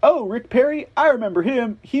be like, oh, Rick Perry, I remember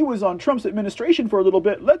him. He was on Trump's administration for a little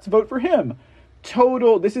bit. Let's vote for him.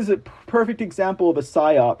 This is a perfect example of a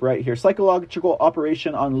psyop right here. Psychological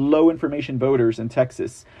operation on low information voters in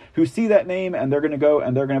Texas who see that name and they're going to go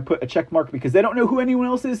and they're going to put a check mark because they don't know who anyone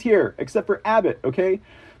else is here except for Abbott, okay?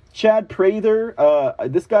 Chad Prather,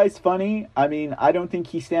 this guy's funny. I mean, I don't think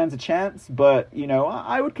he stands a chance, but,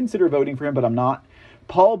 I would consider voting for him, but I'm not.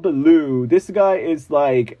 Paul Ballou, this guy is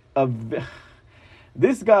like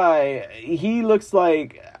he looks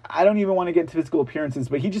like, I don't even want to get into physical appearances,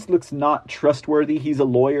 but he just looks not trustworthy. He's a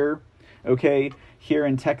lawyer, okay, here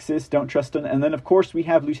in Texas. Don't trust him. And then, of course, we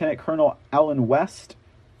have Lieutenant Colonel Alan West,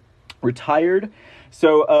 retired.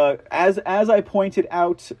 So as I pointed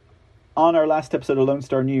out on our last episode of Lone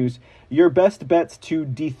Star News, your best bets to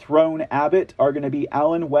dethrone Abbott are going to be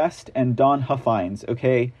Alan West and Don Huffines,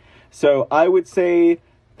 okay? So I would say,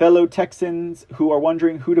 fellow Texans who are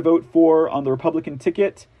wondering who to vote for on the Republican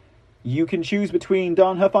ticket, you can choose between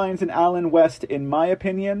Don Huffines and Alan West, in my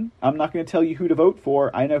opinion. I'm not going to tell you who to vote for.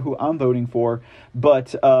 I know who I'm voting for.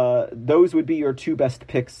 But those would be your 2 best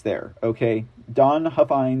picks there, okay? Don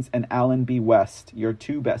Huffines and Alan B. West, your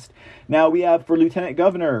 2 best. Now we have for Lieutenant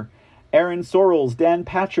Governor, Aaron Sorrells, Dan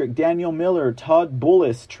Patrick, Daniel Miller, Todd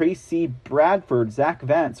Bullis, Tracy Bradford, Zach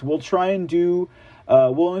Vance. We'll try and do...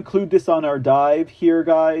 we'll include this on our dive here,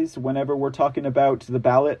 guys, whenever we're talking about the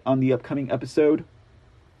ballot on the upcoming episode.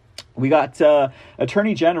 We got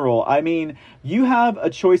Attorney General. I mean, you have a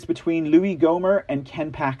choice between Louis Gohmert and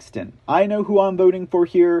Ken Paxton. I know who I'm voting for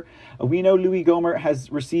here. We know Louis Gohmert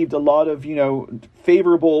has received a lot of,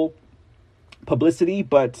 favorable publicity,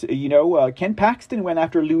 but, Ken Paxton went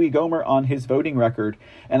after Louis Gohmert on his voting record.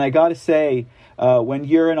 And I got to say, when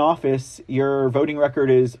you're in office, your voting record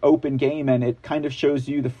is open game and it kind of shows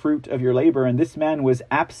you the fruit of your labor. And this man was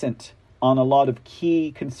absent on a lot of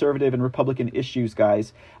key conservative and Republican issues,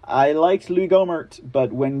 guys. I liked Louis Gohmert,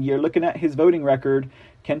 but when you're looking at his voting record,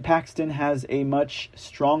 Ken Paxton has a much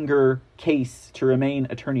stronger case to remain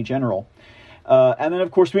Attorney General. And then,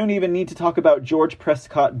 of course, we don't even need to talk about George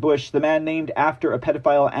Prescott Bush, the man named after a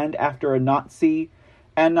pedophile and after a Nazi.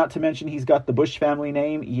 And not to mention, he's got the Bush family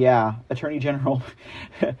name. Yeah, Attorney General.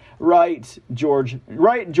 Right, George.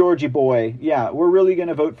 Right, Georgie boy. Yeah, we're really going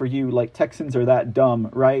to vote for you. Like, Texans are that dumb,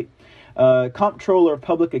 right? Comptroller of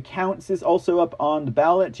Public Accounts is also up on the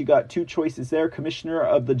ballot. You got two choices there. Commissioner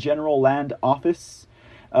of the General Land Office.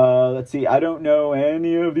 Let's see. I don't know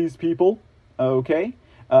any of these people. Okay.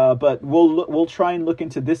 But we'll try and look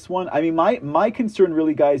into this one. I mean, my concern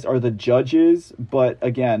really, guys, are the judges. But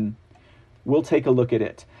again, we'll take a look at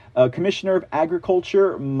it. Commissioner of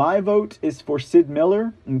Agriculture, my vote is for Sid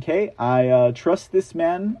Miller. Okay, I trust this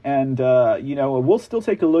man, and we'll still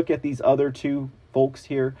take a look at these other two folks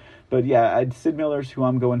here. But yeah, Sid Miller's who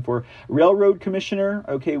I'm going for. Railroad Commissioner.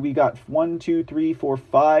 Okay, we got 1, 2, 3, 4,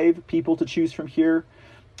 5 people to choose from here.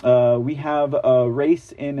 We have a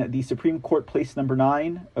race in the Supreme Court, place number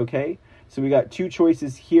 9. Okay, so we got two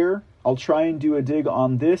choices here. I'll try and do a dig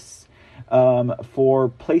on this. For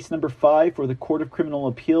place number 5 for the Court of Criminal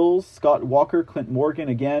Appeals, Scott Walker, Clint Morgan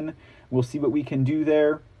again. We'll see what we can do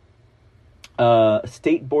there.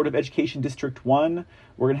 State Board of Education, District 1.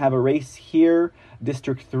 We're going to have a race here.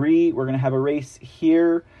 District 3, we're going to have a race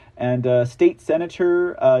here. And State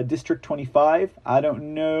Senator, District 25. I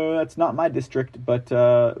don't know, that's not my district, but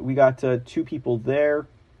we got 2 people there.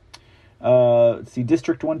 Let's see,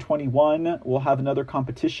 District 121, we'll have another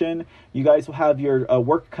competition. You guys will have your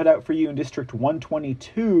work cut out for you in District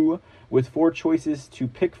 122 with 4 choices to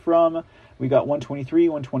pick from. We got 123,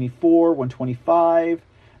 124, 125.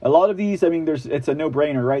 A lot of these, I mean, it's a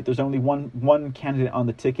no-brainer, right? There's only one candidate on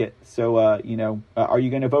the ticket. So, are you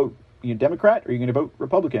going to vote Democrat or are you going to vote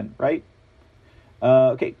Republican, right?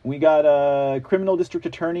 Okay, we got a criminal district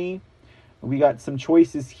attorney. We got some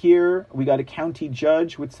choices here. We got a county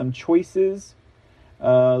judge with some choices.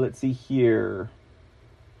 Let's see here.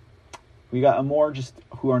 We got a more just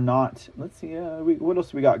who are not. Let's see. What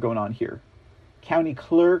else we got going on here? County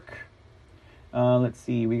clerk. Let's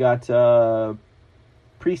see. We got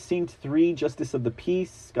precinct 3, justice of the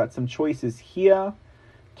peace. Got some choices here.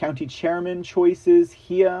 County chairman choices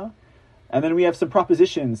here. And then we have some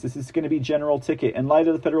propositions. This is going to be general ticket. In light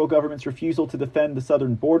of the federal government's refusal to defend the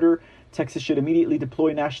southern border, Texas should immediately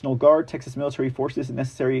deploy National Guard, Texas military forces, and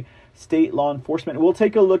necessary state law enforcement. We'll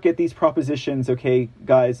take a look at these propositions, okay,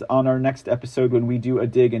 guys, on our next episode when we do a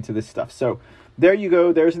dig into this stuff. So there you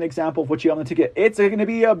go. There's an example of what you have on the ticket. It's going to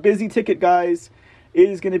be a busy ticket, guys. It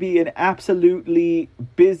is going to be an absolutely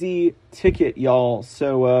busy ticket, y'all.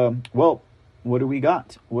 So, what do we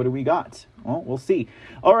got? Well, we'll see.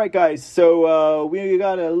 All right, guys. So we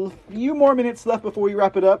got a few more minutes left before we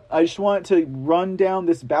wrap it up. I just want to run down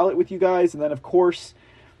this ballot with you guys. And then, of course,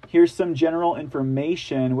 here's some general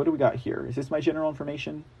information. What do we got here? Is this my general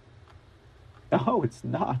information? Oh, it's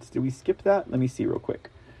not. Did we skip that? Let me see real quick.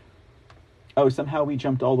 Oh, somehow we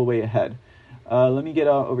jumped all the way ahead. Let me get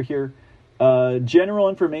over here. General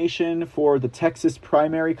information for the Texas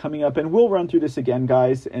primary coming up, and we'll run through this again,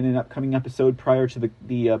 guys, in an upcoming episode prior to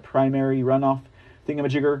the primary runoff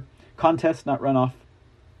thingamajigger contest, not runoff.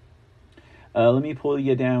 Let me pull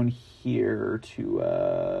you down here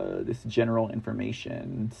to this general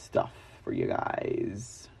information stuff for you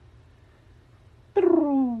guys.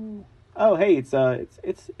 Oh, hey,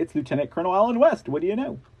 it's Lieutenant Colonel Alan West. What do you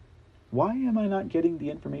know? Why am I not getting the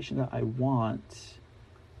information that I want?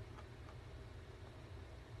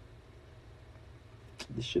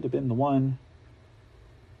 This should have been the one.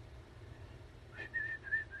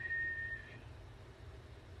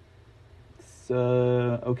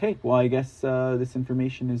 Okay, well, I guess this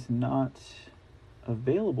information is not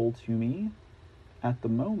available to me at the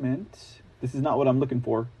moment. This is not what I'm looking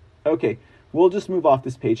for. Okay, we'll just move off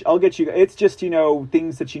this page. I'll get you. It's just,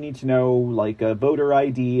 things that you need to know, like voter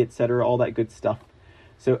ID, etc., all that good stuff.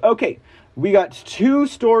 So, okay, we got 2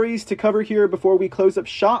 stories to cover here before we close up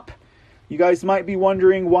shop. You guys might be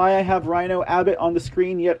wondering why I have Rhino Abbott on the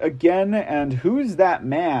screen yet again, and who's that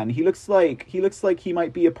man? He looks like he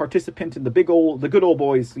might be a participant in the good old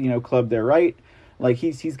boys, club there, right? Like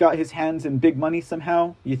he's got his hands in big money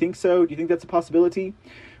somehow. You think so? Do you think that's a possibility?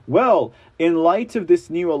 Well, in light of this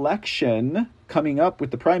new election coming up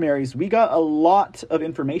with the primaries, we got a lot of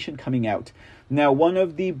information coming out. Now, one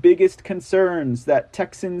of the biggest concerns that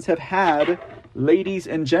Texans have had, ladies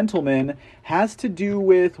and gentlemen, has to do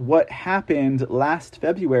with what happened last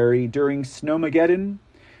February during Snowmageddon,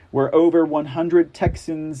 where over 100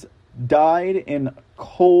 Texans died in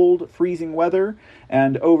cold, freezing weather,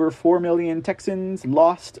 and over 4 million Texans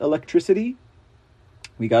lost electricity.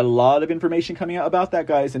 We got a lot of information coming out about that,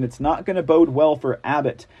 guys, and it's not going to bode well for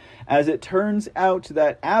Abbott, as it turns out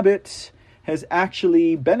that Abbott has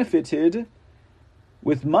actually benefited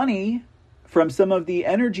with money from some of the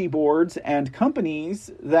energy boards and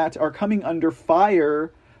companies that are coming under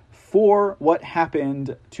fire for what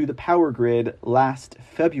happened to the power grid last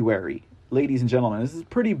February. Ladies and gentlemen, this is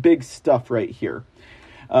pretty big stuff right here.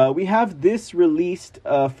 We have this released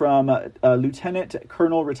from Lieutenant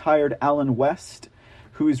Colonel retired Alan West,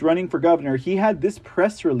 who is running for governor. He had this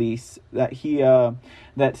press release that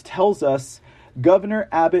that tells us Governor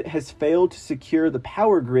Abbott has failed to secure the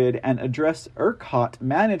power grid and address ERCOT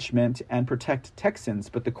management and protect Texans.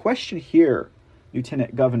 But the question here,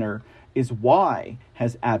 Lieutenant Governor, is why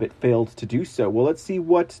has Abbott failed to do so? Well, let's see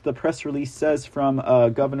what the press release says from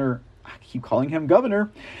Governor. I keep calling him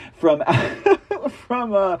Governor. From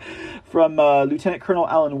Lieutenant Colonel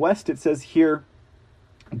Alan West. It says here,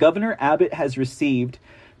 Governor Abbott has received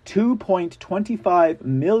 $2.25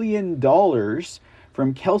 million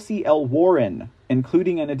from Kelsey L. Warren,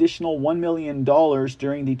 including an additional $1 million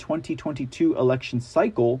during the 2022 election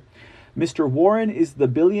cycle. Mr. Warren is the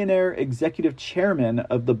billionaire executive chairman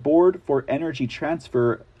of the Board for Energy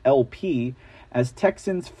Transfer, LP. As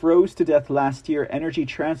Texans froze to death last year, Energy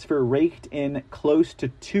Transfer raked in close to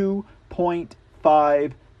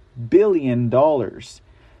 $2.5 billion.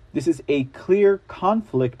 This is a clear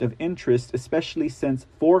conflict of interest, especially since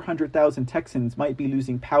 400,000 Texans might be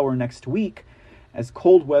losing power next week as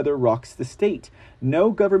cold weather rocks the state.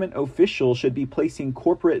 No government official should be placing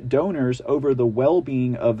corporate donors over the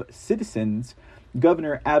well-being of citizens.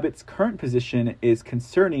 Governor Abbott's current position is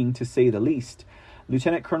concerning, to say the least.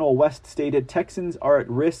 Lieutenant Colonel West stated Texans are at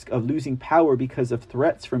risk of losing power because of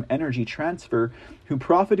threats from Energy Transfer, who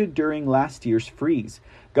profited during last year's freeze.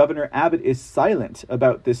 Governor Abbott is silent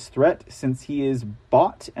about this threat since he is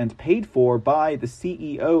bought and paid for by the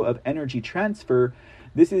CEO of Energy Transfer.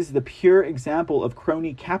 This is the pure example of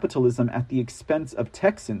crony capitalism at the expense of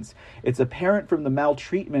Texans. It's apparent from the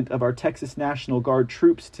maltreatment of our Texas National Guard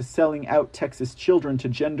troops to selling out Texas children to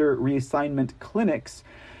gender reassignment clinics.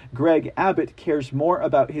 Greg Abbott cares more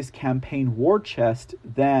about his campaign war chest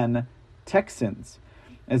than Texans.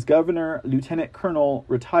 As governor, Lieutenant Colonel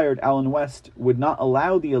retired Alan West would not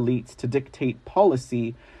allow the elites to dictate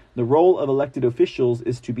policy. The role of elected officials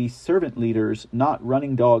is to be servant leaders, not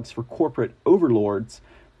running dogs for corporate overlords.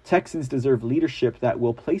 Texans deserve leadership that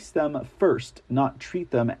will place them first, not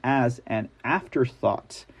treat them as an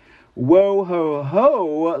afterthought. Whoa, ho,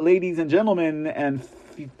 ho, ladies and gentlemen and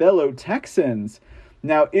fellow Texans.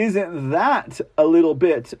 Now, isn't that a little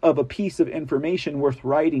bit of a piece of information worth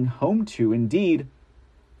writing home to? Indeed,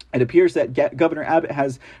 it appears that Governor Abbott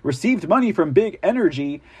has received money from big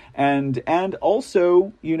energy, and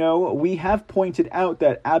also, we have pointed out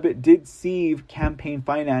that Abbott did receive campaign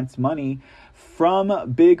finance money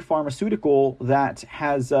from big pharmaceutical that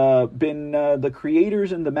has been the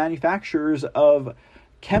creators and the manufacturers of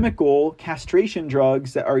chemical castration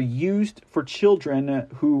drugs that are used for children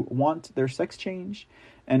who want their sex change.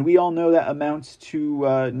 And we all know that amounts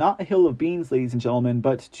to not a hill of beans, ladies and gentlemen,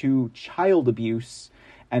 but to child abuse.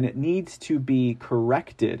 And it needs to be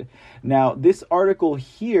corrected. Now, this article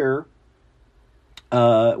here,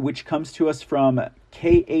 which comes to us from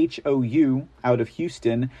KHOU out of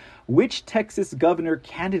Houston, which Texas governor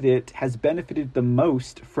candidate has benefited the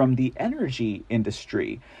most from the energy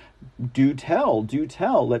industry? Do tell.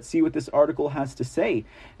 Let's see what this article has to say.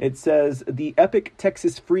 It says, the epic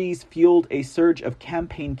Texas freeze fueled a surge of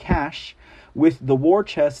campaign cash, with the war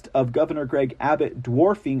chest of Governor Greg Abbott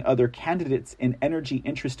dwarfing other candidates in energy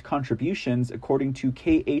interest contributions, according to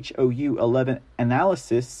KHOU 11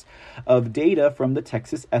 analysis of data from the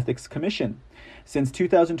Texas Ethics Commission. Since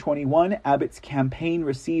 2021, Abbott's campaign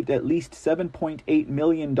received at least $7.8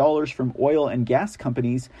 million from oil and gas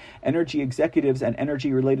companies, energy executives, and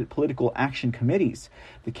energy-related political action committees.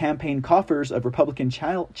 The campaign coffers of Republican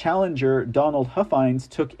challenger Donald Huffines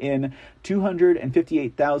took in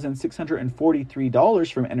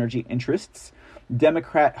 $258,643 from energy interests.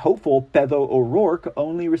 Democrat hopeful Beto O'Rourke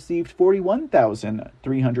only received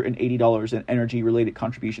 $41,380 in energy-related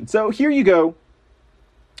contributions. So here you go.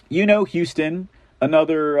 Houston,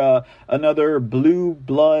 another blue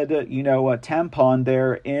blood, tampon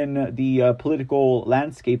there in the political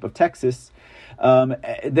landscape of Texas.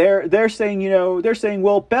 They're saying,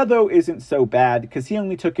 well, Beto isn't so bad because he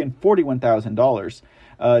only took in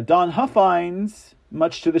 $41,000. Don Huffines,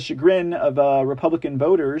 much to the chagrin of Republican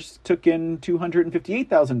voters, took in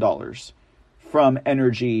 $258,000 from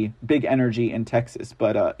big energy in Texas.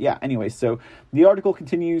 But anyway, so the article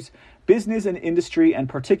continues. Business and industry, and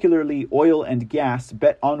particularly oil and gas,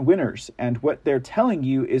 bet on winners, and what they're telling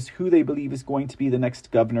you is who they believe is going to be the next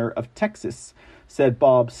governor of Texas, said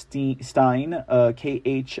Bob Stein,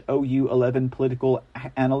 KHOU 11 political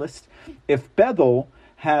analyst. If Beto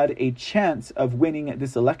had a chance of winning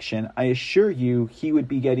this election, I assure you he would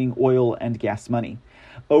be getting oil and gas money.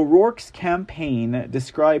 O'Rourke's campaign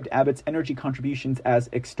described Abbott's energy contributions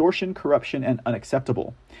as extortion, corruption, and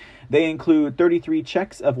unacceptable. They include 33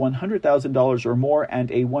 checks of $100,000 or more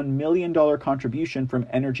and a $1 million contribution from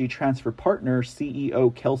Energy Transfer Partner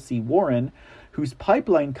CEO Kelsey Warren, whose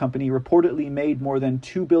pipeline company reportedly made more than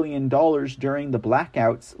 $2 billion during the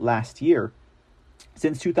blackouts last year.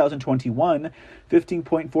 Since 2021,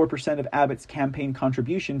 15.4% of Abbott's campaign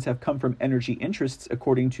contributions have come from energy interests,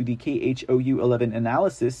 according to the KHOU 11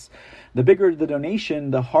 analysis. The bigger the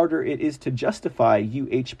donation, the harder it is to justify,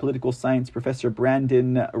 UH political science professor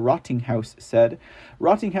Brandon Rottinghouse said.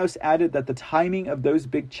 Rottinghouse added that the timing of those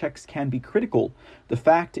big checks can be critical. The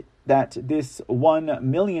fact that this $1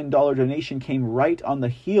 million donation came right on the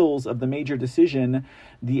heels of the major decision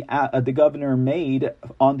the governor made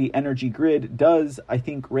on the energy grid does, I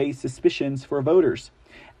think, raise suspicions for voters.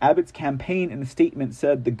 Abbott's campaign in a statement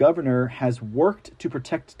said the governor has worked to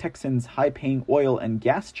protect Texans' high-paying oil and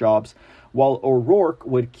gas jobs, while O'Rourke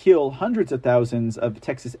would kill hundreds of thousands of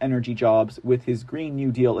Texas energy jobs with his Green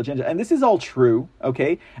New Deal agenda. And this is all true,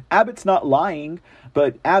 okay? Abbott's not lying,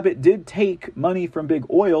 but Abbott did take money from big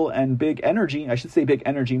oil and big energy. I should say big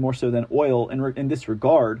energy more so than oil in this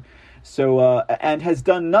regard. So, and has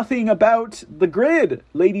done nothing about the grid,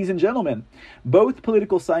 ladies and gentlemen. Both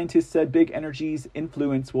political scientists said big energy's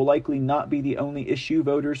influence will likely not be the only issue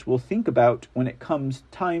voters will think about when it comes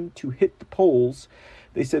time to hit the polls.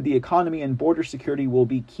 They said the economy and border security will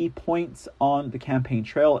be key points on the campaign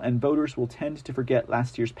trail, and voters will tend to forget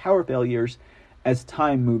last year's power failures as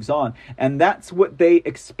time moves on. And that's what they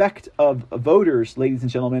expect of voters, ladies and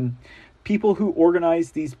gentlemen. People who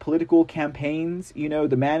organize these political campaigns, you know,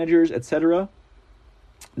 the managers, etc.,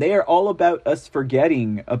 they are all about us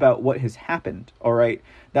forgetting about what has happened, all right?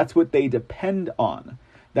 That's what they depend on.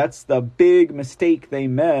 That's the big mistake they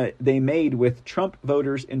made with Trump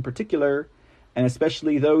voters in particular, and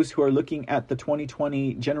especially those who are looking at the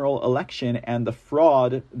 2020 general election and the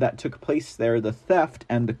fraud that took place there, the theft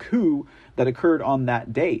and the coup that occurred on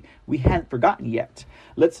that day. We hadn't forgotten yet.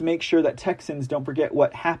 Let's make sure that Texans don't forget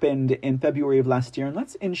what happened in February of last year, and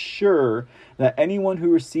let's ensure that anyone who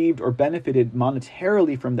received or benefited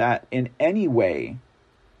monetarily from that in any way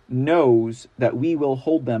knows that we will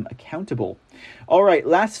hold them accountable. All right,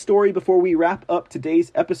 last story before we wrap up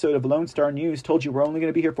today's episode of Lone Star News. Told you we're only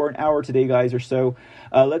going to be here for an hour today, guys, or so.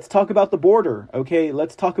 Let's talk about the border, okay?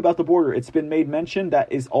 Let's talk about the border. It's been made mention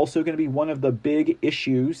that is also going to be one of the big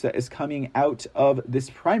issues that is coming out of this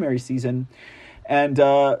primary season. And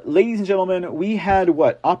ladies and gentlemen, we had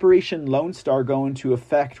Operation Lone Star go into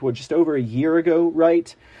effect, just over a year ago,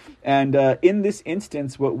 right? And in this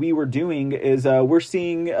instance, what we were doing is we're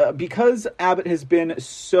seeing, because Abbott has been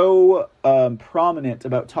so prominent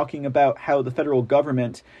about talking about how the federal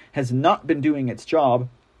government has not been doing its job,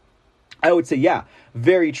 I would say, yeah,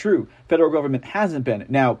 very true. Federal government hasn't been.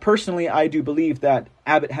 Now, personally, I do believe that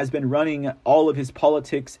Abbott has been running all of his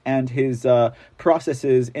politics and his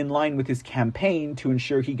processes in line with his campaign to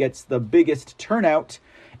ensure he gets the biggest turnout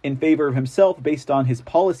in favor of himself based on his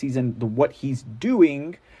policies and what he's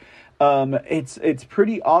doing. It's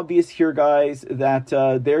pretty obvious here, guys, that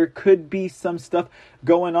there could be some stuff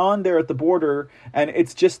going on there at the border, and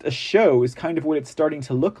it's just a show is kind of what it's starting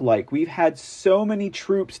to look like. We've had so many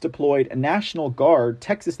troops deployed, a National Guard,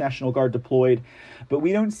 Texas National Guard deployed, but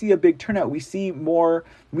we don't see a big turnout. We see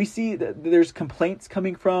that there's complaints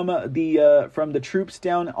coming from the troops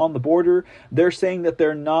down on the border. They're saying that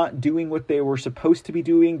they're not doing what they were supposed to be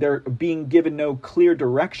doing. They're being given no clear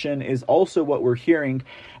direction is also what we're hearing.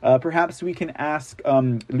 Perhaps we can ask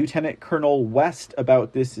Lieutenant Colonel West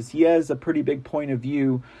about this, as he has a pretty big point of view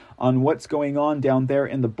on what's going on down there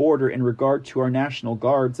in the border in regard to our National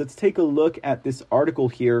Guards. Let's take a look at this article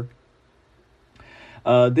here.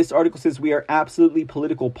 This article says we are absolutely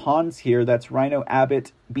political pawns here. That's Rhino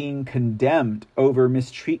Abbott being condemned over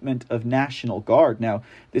mistreatment of National Guard. Now,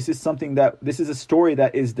 this is a story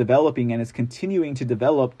that is developing and is continuing to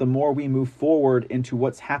develop the more we move forward into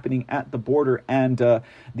what's happening at the border and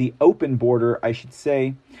the open border, I should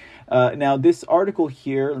say. Now, this article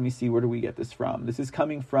here, let me see, where do we get this from? This is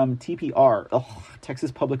coming from TPR,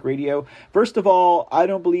 Texas Public Radio. First of all, I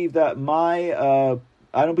don't believe that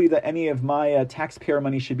any of my taxpayer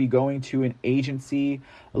money should be going to an agency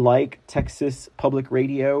like Texas Public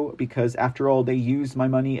Radio, because after all, they use my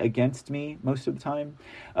money against me most of the time.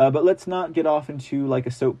 But let's not get off into like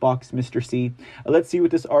a soapbox, Mr. C. Let's see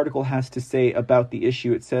what this article has to say about the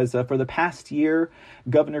issue. It says, for the past year,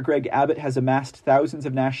 Governor Greg Abbott has amassed thousands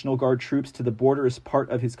of National Guard troops to the border as part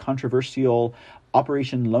of his controversial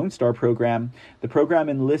Operation Lonestar program. The program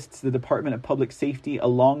enlists the Department of Public Safety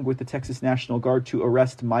along with the Texas National Guard to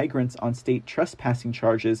arrest migrants on state trespassing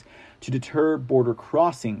charges to deter border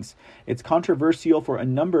crossings. It's controversial for a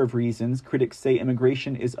number of reasons. Critics say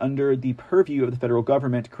immigration is under the purview of the federal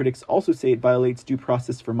government. Critics also say it violates due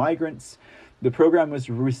process for migrants. The program was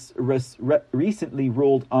recently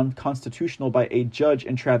ruled unconstitutional by a judge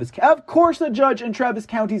in Travis County. Of course a judge in Travis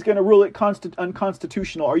County is going to rule it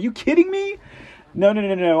unconstitutional. Are you kidding me?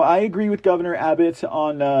 No. I agree with Governor Abbott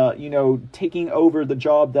on, taking over the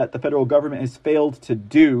job that the federal government has failed to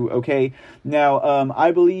do, okay? Now,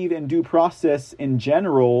 I believe in due process in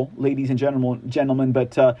general, ladies and gentlemen,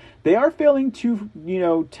 but they are failing to,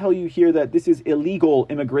 tell you here that this is illegal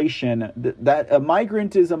immigration, that a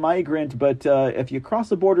migrant is a migrant, but if you cross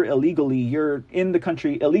the border illegally, you're in the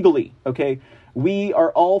country illegally, okay? We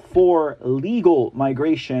are all for legal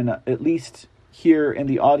migration, at least here in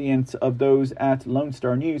the audience of those at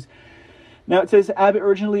Lonestar News. Now it says Abbott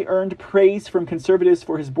originally earned praise from conservatives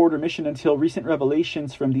for his border mission until recent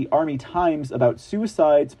revelations from the Army Times about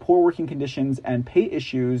suicides, poor working conditions, and pay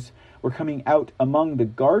issues were coming out among the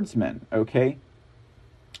guardsmen, okay?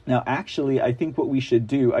 Now actually, I think what we should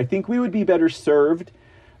do, I think we would be better served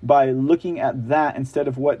by looking at that instead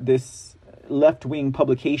of what this left-wing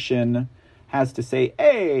publication has to say.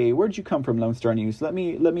 Hey, where'd you come from, Lonestar News? Let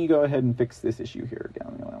me go ahead and fix this issue here.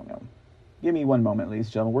 No. Give me one moment, ladies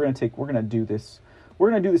and gentlemen. We're gonna do this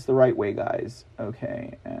the right way, guys.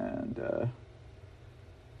 Okay, and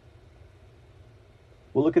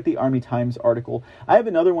we'll look at the Army Times article. I have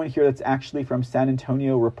another one here that's actually from San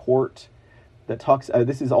Antonio Report that talks.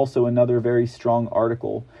 This is also another very strong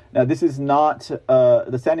article. Now, this is not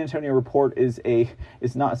the San Antonio Report is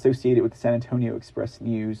not associated with the San Antonio Express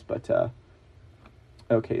News, but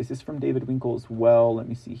okay, is this from David Winkle as well? Let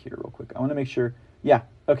me see here real quick. I want to make sure. Yeah,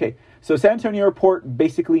 okay. So San Antonio Report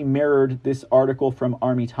basically mirrored this article from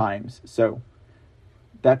Army Times. So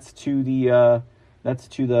that's to the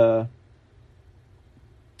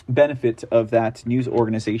benefit of that news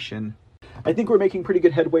organization. I think we're making pretty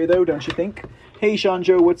good headway, though, don't you think? Hey, Sean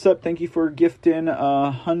Joe, what's up? Thank you for gifting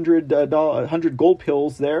 100 gold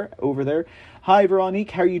pills over there. Hi,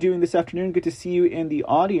 Veronique. How are you doing this afternoon? Good to see you in the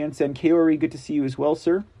audience. And Kaori, good to see you as well,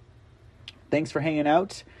 sir. Thanks for hanging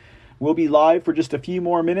out. We'll be live for just a few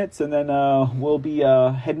more minutes, and then we'll be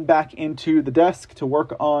heading back into the desk to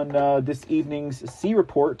work on this evening's C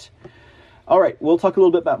report. All right, we'll talk a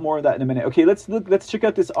little bit about more of that in a minute. Okay, let's check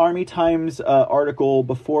out this Army Times article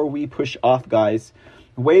before we push off, guys.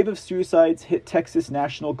 Wave of suicides hit Texas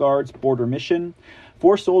National Guard's border mission.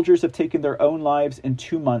 4 soldiers have taken their own lives in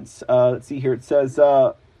 2 months. Let's see here. It says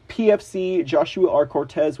PFC Joshua R.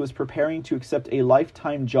 Cortez was preparing to accept a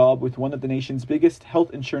lifetime job with one of the nation's biggest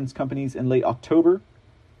health insurance companies in late October.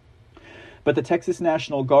 But the Texas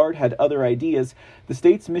National Guard had other ideas. The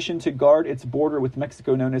state's mission to guard its border with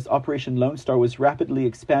Mexico, known as Operation Lonestar, was rapidly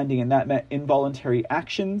expanding, and that meant involuntary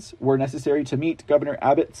actions were necessary to meet Governor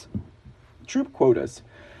Abbott's troop quotas.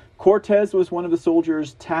 Cortez was one of the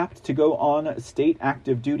soldiers tapped to go on state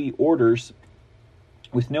active duty orders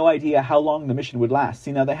with no idea how long the mission would last.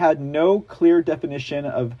 See, now they had no clear definition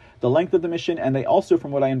of the length of the mission, and they also,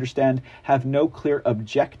 from what I understand, have no clear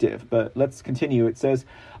objective. But let's continue. It says,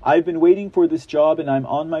 I've been waiting for this job, and I'm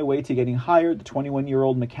on my way to getting hired, the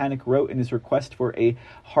 21-year-old mechanic wrote in his request for a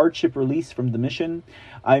hardship release from the mission.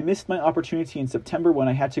 I missed my opportunity in September when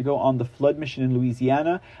I had to go on the flood mission in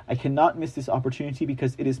Louisiana. I cannot miss this opportunity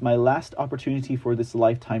because it is my last opportunity for this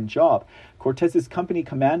lifetime job. Cortez's company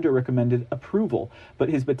commander recommended approval, but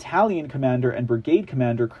his battalion commander and brigade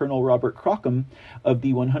commander, Colonel Robert Crockham of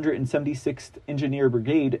the 176th Engineer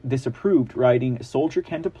Brigade, disapproved, writing, soldier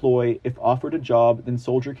can deploy. If offered a job, then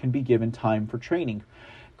soldier can be given time for training.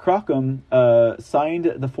 Crockham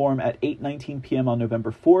signed the form at 8:19 p.m. on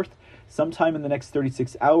November 4th. Sometime in the next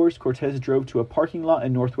 36 hours, Cortez drove to a parking lot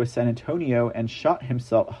in northwest San Antonio and shot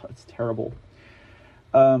himself. Oh, that's terrible.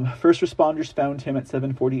 First responders found him at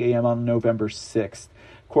 7:40 a.m. on November 6th.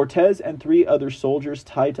 Cortez and 3 other soldiers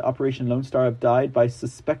tied to Operation Lonestar have died by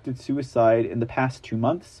suspected suicide in the past 2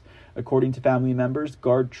 months. According to family members,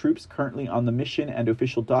 Guard troops currently on the mission and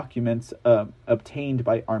official documents obtained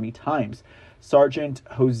by Army Times. Sergeant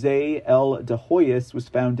Jose L. De Hoyos was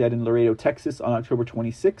found dead in Laredo, Texas on October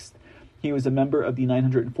 26th. He was a member of the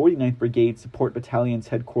 949th Brigade Support Battalion's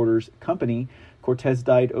headquarters company. Cortez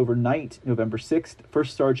died overnight, November 6th.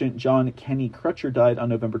 First Sergeant John Kenny Crutcher died on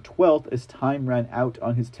November 12th as time ran out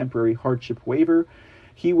on his temporary hardship waiver.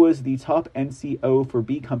 He was the top NCO for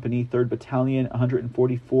B Company, 3rd Battalion,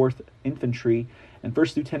 144th Infantry, and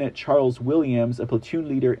First Lieutenant Charles Williams, a platoon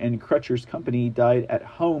leader in Crutcher's company, died at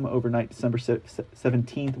home overnight December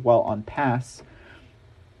 17th while on pass.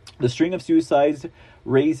 The string of suicides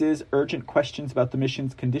raises urgent questions about the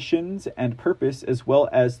mission's conditions and purpose, as well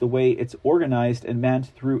as the way it's organized and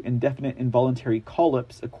manned through indefinite involuntary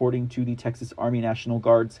call-ups, according to the Texas Army National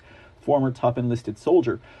Guard's former top enlisted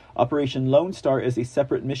soldier. Operation Lonestar is a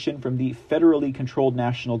separate mission from the federally controlled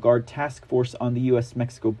National Guard task force on the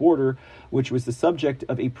U.S.-Mexico border, which was the subject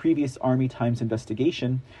of a previous Army Times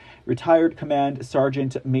investigation. Retired Command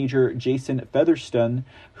Sergeant Major Jason Featherston,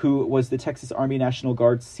 who was the Texas Army National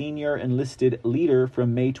Guard's senior enlisted leader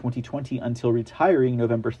from May 2020 until retiring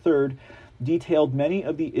November 3rd, detailed many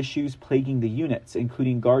of the issues plaguing the units,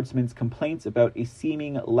 including guardsmen's complaints about a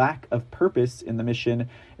seeming lack of purpose in the mission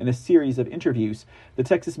in a series of interviews. The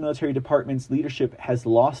Texas Military Department's leadership has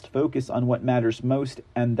lost focus on what matters most,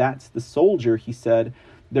 and that's the soldier, he said.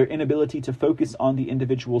 Their inability to focus on the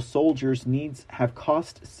individual soldier's needs have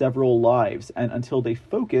cost several lives, and until they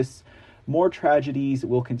focus, more tragedies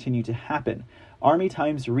will continue to happen. Army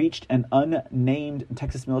Times reached an unnamed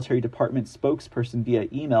Texas Military Department spokesperson via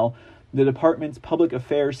email. The department's public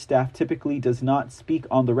affairs staff typically does not speak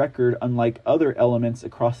on the record, unlike other elements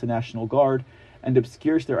across the National Guard, and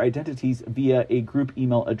obscures their identities via a group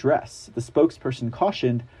email address. The spokesperson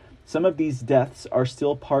cautioned, some of these deaths are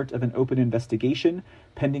still part of an open investigation,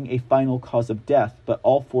 pending a final cause of death, but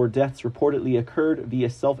all 4 deaths reportedly occurred via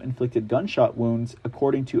self-inflicted gunshot wounds,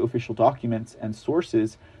 according to official documents and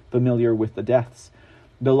sources familiar with the deaths.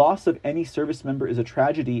 The loss of any service member is a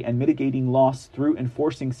tragedy, and mitigating loss through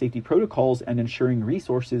enforcing safety protocols and ensuring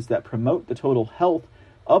resources that promote the total health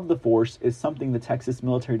of the force is something the Texas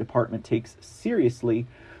Military Department takes seriously,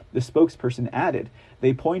 the spokesperson added.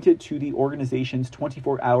 They pointed to the organization's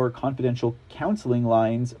 24-hour confidential counseling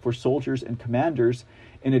lines for soldiers and commanders,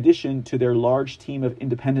 in addition to their large team of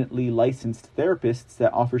independently licensed therapists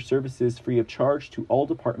that offer services free of charge to all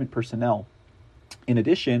department personnel. In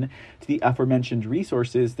addition to the aforementioned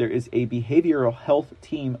resources, there is a behavioral health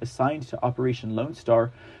team assigned to Operation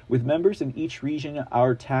Lonestar, with members in each region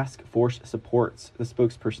our task force supports, the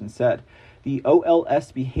spokesperson said. The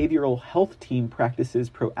OLS behavioral health team practices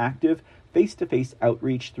proactive, face-to-face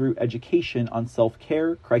outreach through education on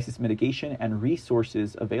self-care, crisis mitigation, and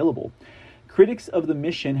resources available. Critics of the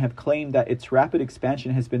mission have claimed that its rapid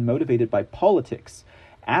expansion has been motivated by politics.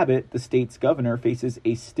 Abbott, the state's governor, faces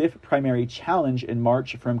a stiff primary challenge in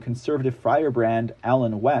March from conservative firebrand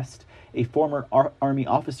Allen West, a former Army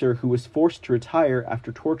officer who was forced to retire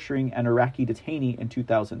after torturing an Iraqi detainee in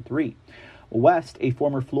 2003. West, a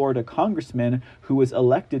former Florida congressman who was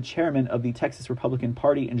elected chairman of the Texas Republican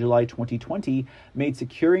Party in July 2020, made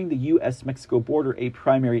securing the U.S.-Mexico border a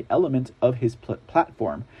primary element of his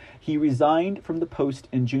platform. He resigned from the post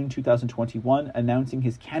in June 2021, announcing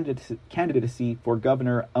his candidacy for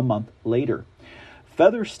governor a month later.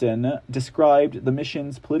 Featherston described the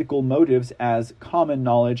mission's political motives as common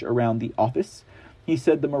knowledge around the office. He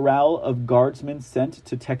said the morale of guardsmen sent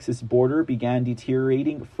to Texas border began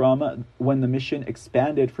deteriorating from when the mission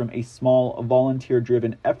expanded from a small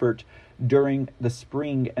volunteer-driven effort during the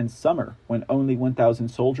spring and summer, when only 1,000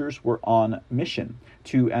 soldiers were on mission,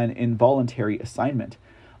 to an involuntary assignment.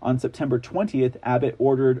 On September 20th, Abbott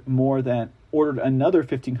ordered another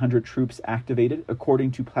 1,500 troops activated,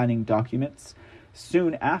 according to planning documents.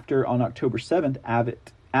 Soon after, on October 7th,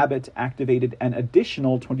 Abbott activated an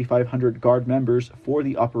additional 2,500 Guard members for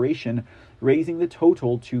the operation, raising the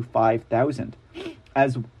total to 5,000.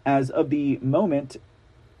 As of the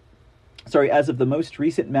most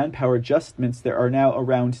recent manpower adjustments, there are now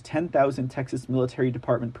around 10,000 Texas Military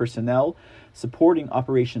Department personnel supporting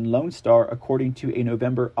Operation Lonestar, according to a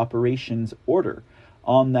November operations order.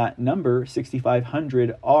 On that number,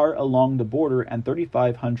 6,500 are along the border and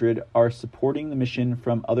 3,500 are supporting the mission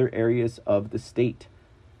from other areas of the state.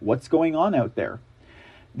 What's going on out there?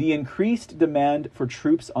 The increased demand for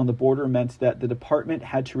troops on the border meant that the department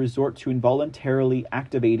had to resort to involuntarily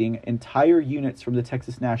activating entire units from the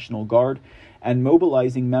Texas National Guard and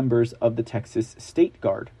mobilizing members of the Texas State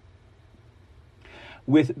Guard.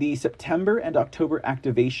 With the September and October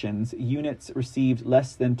activations, units received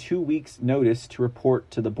less than 2 weeks' notice to report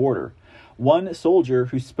to the border. One soldier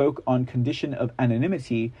who spoke on condition of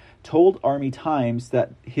anonymity told Army Times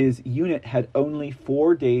that his unit had only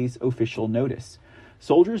 4 days official notice.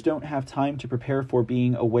 Soldiers don't have time to prepare for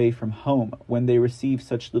being away from home when they receive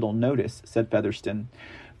such little notice, said Featherston.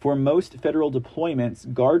 For most federal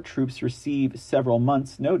deployments, Guard troops receive several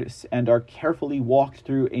months' notice and are carefully walked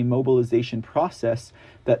through a mobilization process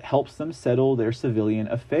that helps them settle their civilian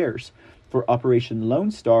affairs. For Operation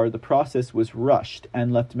Lonestar, the process was rushed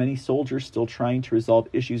and left many soldiers still trying to resolve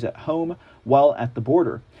issues at home while at the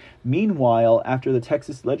border. Meanwhile, after the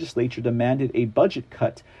Texas legislature demanded a budget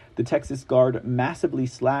cut, the Texas Guard massively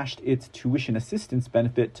slashed its tuition assistance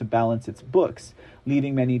benefit to balance its books,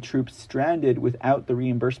 leaving many troops stranded without the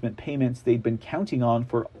reimbursement payments they'd been counting on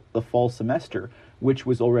for the fall semester, which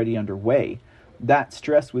was already underway. That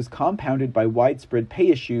stress was compounded by widespread pay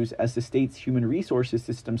issues as the state's human resources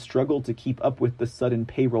system struggled to keep up with the sudden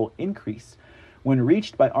payroll increase. When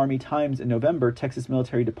reached by Army Times in November, Texas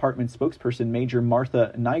Military Department spokesperson Major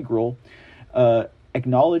Martha Nigrel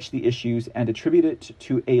acknowledged the issues and attributed it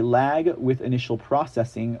to a lag with initial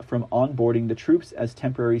processing from onboarding the troops as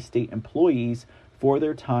temporary state employees for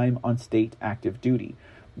their time on state active duty.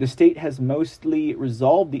 The state has mostly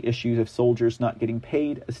resolved the issues of soldiers not getting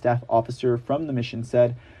paid, a staff officer from the mission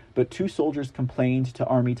said, but 2 soldiers complained to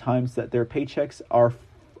Army Times that their paychecks are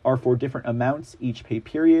for different amounts each pay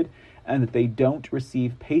period and that they don't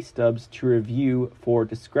receive pay stubs to review for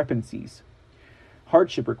discrepancies.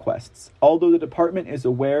 Hardship requests. Although the department is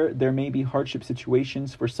aware there may be hardship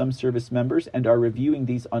situations for some service members and are reviewing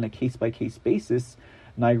these on a case-by-case basis,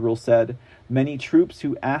 Nigrel said, many troops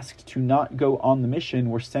who asked to not go on the mission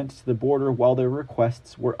were sent to the border while their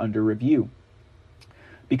requests were under review.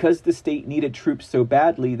 Because the state needed troops so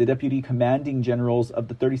badly, the deputy commanding generals of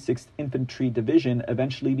the 36th Infantry Division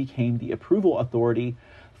eventually became the approval authority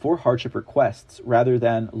for hardship requests rather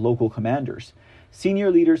than local commanders.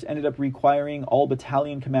 Senior leaders ended up requiring all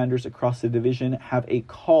battalion commanders across the division have a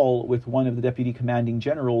call with one of the deputy commanding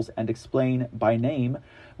generals and explain by name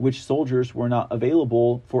which soldiers were not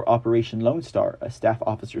available for Operation Lonestar, a staff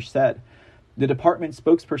officer said. The department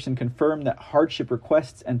spokesperson confirmed that hardship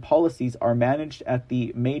requests and policies are managed at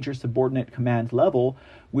the major subordinate command level,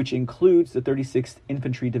 which includes the 36th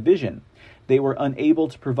Infantry Division. They were unable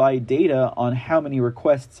to provide data on how many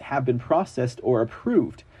requests have been processed or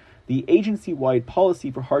approved. The agency-wide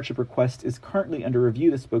policy for hardship requests is currently under review,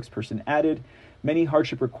 the spokesperson added. Many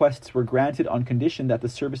hardship requests were granted on condition that the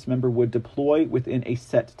service member would deploy within a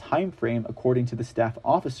set time frame, according to the staff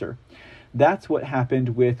officer. That's what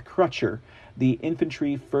happened with Crutcher, the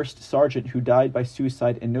infantry first sergeant who died by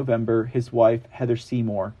suicide in November, his wife, Heather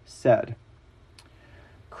Seymour, said.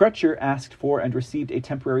 Crutcher asked for and received a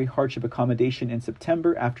temporary hardship accommodation in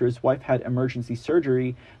September after his wife had emergency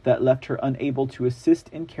surgery that left her unable to assist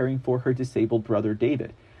in caring for her disabled brother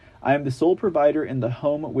David. I am the sole provider in the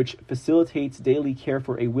home which facilitates daily care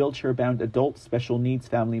for a wheelchair-bound adult special needs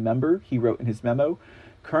family member, he wrote in his memo.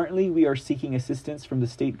 Currently, we are seeking assistance from the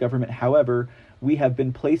state government. However, we have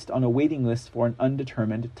been placed on a waiting list for an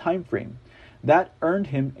undetermined time frame. That earned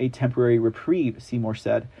him a temporary reprieve, Seymour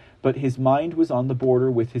said, but his mind was on the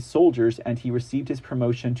border with his soldiers and he received his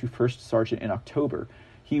promotion to first sergeant in October.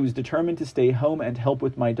 He was determined to stay home and help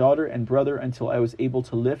with my daughter and brother until I was able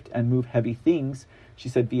to lift and move heavy things, she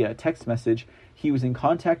said via a text message. He was in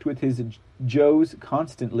contact with his Joes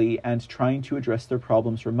constantly and trying to address their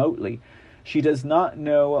problems remotely. She does not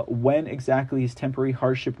know when exactly his temporary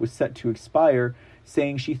hardship was set to expire,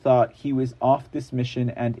 saying she thought he was off this mission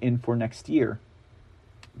and in for next year.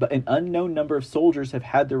 But an unknown number of soldiers have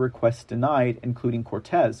had their requests denied, including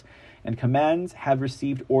Cortez, and commands have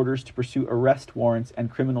received orders to pursue arrest warrants and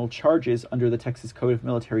criminal charges under the Texas Code of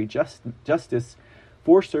Military Justice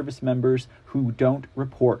for service members who don't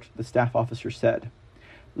report, the staff officer said.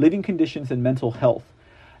 Living conditions and mental health.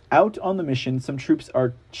 Out on the mission, some troops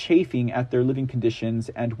are chafing at their living conditions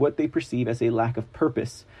and what they perceive as a lack of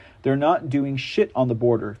purpose. They're not doing shit on the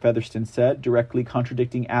border, Featherston said, directly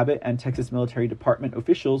contradicting Abbott and Texas Military Department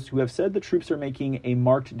officials who have said the troops are making a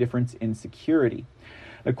marked difference in security.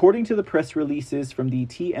 According to the press releases from the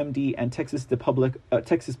TMD and Texas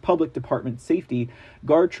Public Department Safety,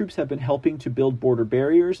 Guard troops have been helping to build border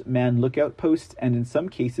barriers, man lookout posts, and in some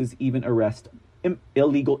cases even arrest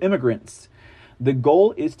illegal immigrants. The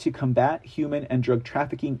goal is to combat human and drug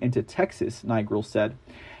trafficking into Texas, Nigrel said.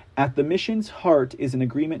 At the mission's heart is an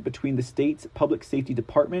agreement between the state's public safety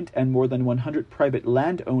department and more than 100 private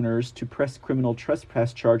landowners to press criminal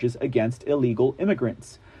trespass charges against illegal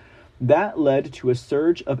immigrants. That led to a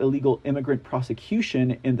surge of illegal immigrant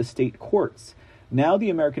prosecution in the state courts. Now the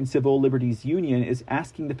American Civil Liberties Union is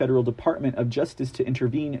asking the Federal Department of Justice to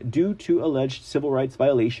intervene due to alleged civil rights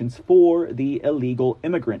violations for the illegal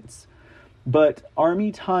immigrants. But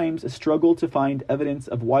Army Times struggled to find evidence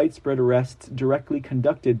of widespread arrests directly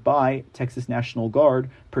conducted by Texas National Guard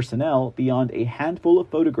personnel beyond a handful of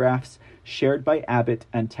photographs shared by Abbott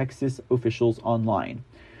and Texas officials online.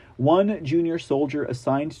 One junior soldier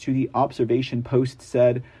assigned to the observation post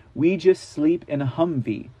said, "We just sleep in a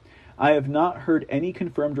Humvee. I have not heard any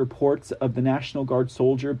confirmed reports of the National Guard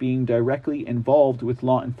soldier being directly involved with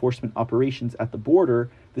law enforcement operations at the border,"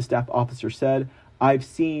 the staff officer said. "I've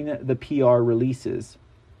seen the PR releases."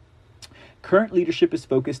 Current leadership is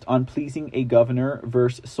focused on pleasing a governor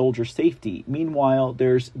versus soldier safety. Meanwhile,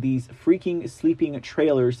 there's these freaking sleeping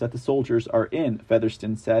trailers that the soldiers are in,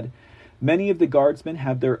 Featherston said. Many of the guardsmen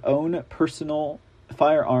have their own personal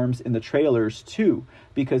firearms in the trailers, too,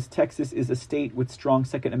 because Texas is a state with strong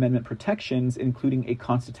Second Amendment protections, including a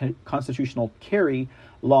constitutional carry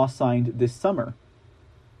law signed this summer.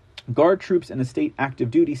 Guard troops in a state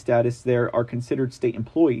active duty status there are considered state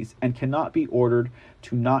employees and cannot be ordered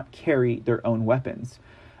to not carry their own weapons.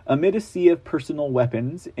 Amid a sea of personal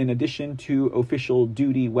weapons, in addition to official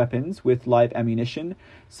duty weapons with live ammunition,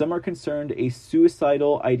 some are concerned a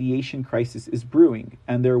suicidal ideation crisis is brewing,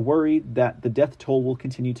 and they're worried that the death toll will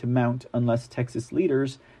continue to mount unless Texas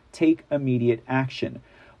leaders take immediate action.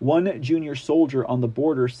 One junior soldier on the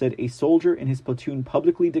border said a soldier in his platoon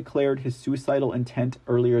publicly declared his suicidal intent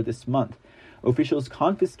earlier this month. Officials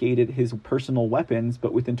confiscated his personal weapons,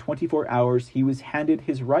 but within 24 hours he was handed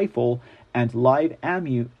his rifle and live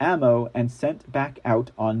ammo and sent back out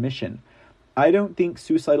on mission. "I don't think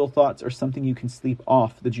suicidal thoughts are something you can sleep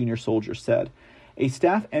off," the junior soldier said. A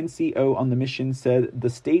staff NCO on the mission said the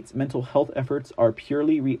state's mental health efforts are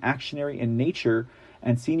purely reactionary in nature,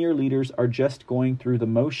 and senior leaders are just going through the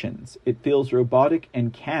motions. "It feels robotic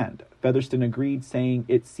and canned," Featherston agreed, saying,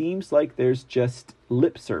 "It seems like there's just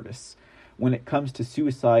lip service when it comes to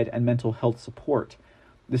suicide and mental health support."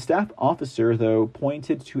 The staff officer, though,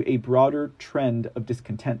 pointed to a broader trend of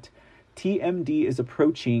discontent. "TMD is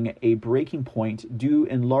approaching a breaking point due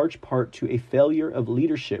in large part to a failure of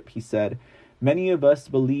leadership," he said. "Many of us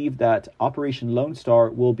believe that Operation Lonestar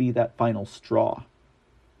will be that final straw."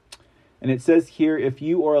 And it says here, if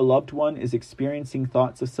you or a loved one is experiencing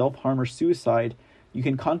thoughts of self-harm or suicide, you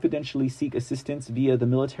can confidentially seek assistance via the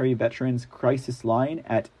Military Veterans Crisis Line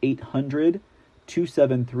at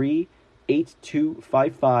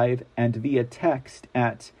 800-273-8255 and via text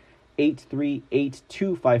at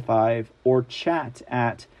 838255 or chat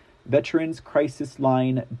at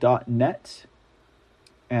veteranscrisisline.net.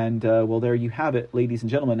 And, well, there you have it, ladies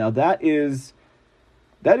and gentlemen. Now, that is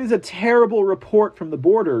a terrible report from the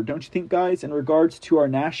border, don't you think, guys, in regards to our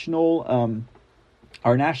National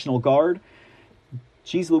Guard?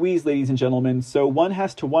 Jeez Louise, ladies and gentlemen. So one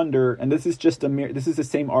has to wonder, and this is the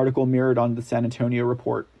same article mirrored on the San Antonio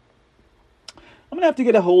report. I'm going to have to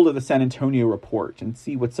get a hold of the San Antonio report and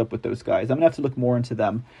see what's up with those guys. I'm going to have to look more into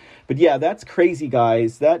them. But yeah, that's crazy,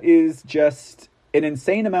 guys. That is just an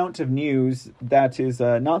insane amount of news. That is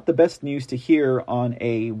not the best news to hear on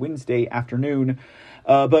a Wednesday afternoon.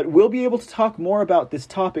 But we'll be able to talk more about this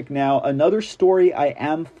topic now. Another story I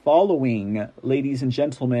am following, ladies and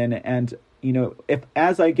gentlemen, and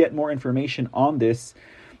as I get more information on this,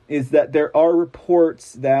 is that there are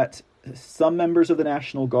reports that some members of the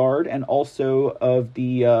National Guard and also of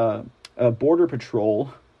the Border Patrol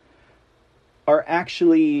are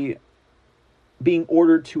actually being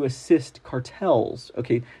ordered to assist cartels.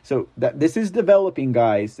 Okay, so this is developing,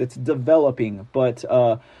 guys. It's developing, but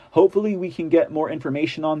hopefully we can get more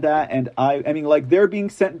information on that. And I mean, like, they're being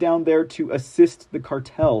sent down there to assist the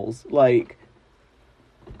cartels. Like,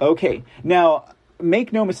 okay, now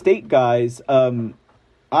make no mistake, guys. I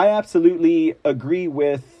absolutely agree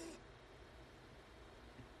with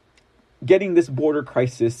getting this border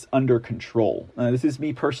crisis under control. This is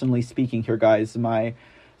me personally speaking here, guys. My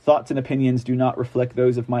thoughts and opinions do not reflect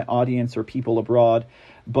those of my audience or people abroad,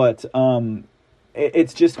 but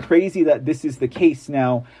it's just crazy that this is the case.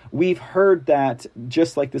 Now, we've heard that,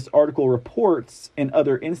 just like this article reports in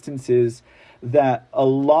other instances, that a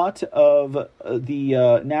lot of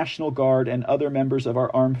the National Guard and other members of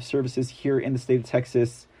our armed services here in the state of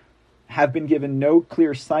Texas have been given no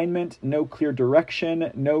clear assignment, no clear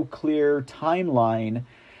direction, no clear timeline.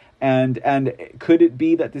 And could it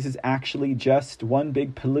be that this is actually just one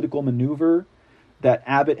big political maneuver that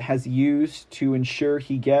Abbott has used to ensure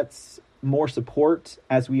he gets more support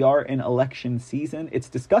as we are in election season? It's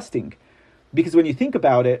disgusting, because when you think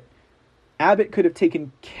about it, Abbott could have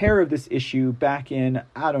taken care of this issue back in,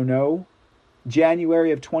 I don't know,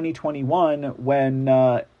 January of 2021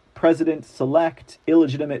 when President-elect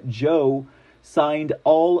illegitimate Joe signed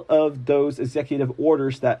all of those executive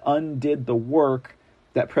orders that undid the work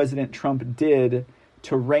that President Trump did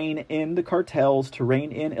to rein in the cartels, to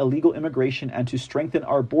rein in illegal immigration, and to strengthen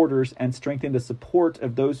our borders and strengthen the support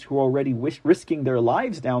of those who are already risking their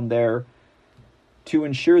lives down there to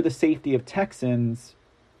ensure the safety of Texans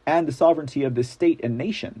and the sovereignty of this state and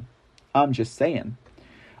nation. I'm just saying.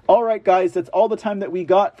 All right, guys, that's all the time that we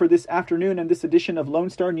got for this afternoon and this edition of Lone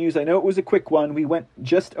Star News. I know it was a quick one. We went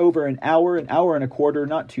just over an hour and a quarter.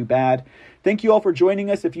 Not too bad. Thank you all for joining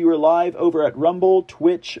us. If you were live over at Rumble,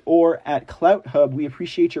 Twitch, or at Clout Hub, we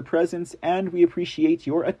appreciate your presence and we appreciate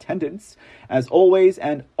your attendance, as always.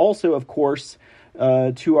 And also, of course,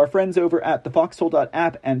 to our friends over at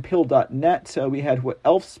thefoxhole.app and pill.net. We had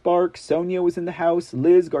Elfspark, Sonia was in the house,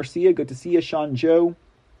 Liz Garcia, good to see you, Sean Joe.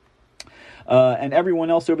 And everyone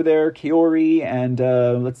else over there, Kiori, and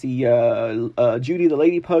Judy the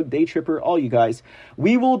Lady Pug, Day Tripper, all you guys.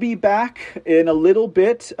 We will be back in a little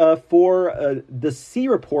bit for the C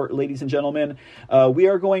Report, ladies and gentlemen. We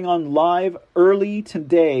are going on live early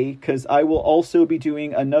today because I will also be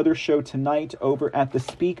doing another show tonight over at the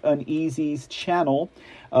Speak Uneasy's channel.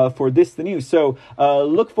 For this, the news. So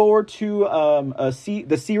look forward to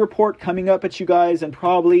the C Report coming up at you guys in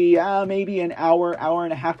probably maybe an hour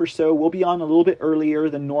and a half or so. We'll be on a little bit earlier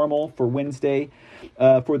than normal for Wednesday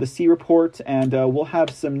for the C Report, and we'll have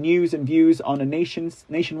some news and views on a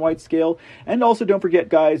nationwide scale. And also, don't forget,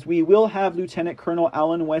 guys, we will have Lieutenant Colonel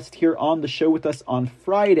Alan West here on the show with us on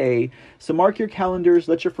Friday. So mark your calendars,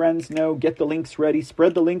 let your friends know, get the links ready,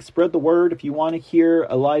 spread the links, spread the word. If you want to hear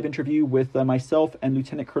a live interview with myself and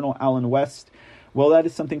Lieutenant Colonel Alan West, well, that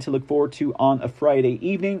is something to look forward to on a Friday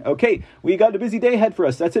evening. Okay, we got a busy day ahead for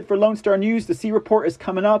us. That's it for Lone Star News. The C Report is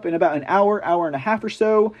coming up in about an hour and a half or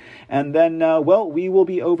so. And then, we will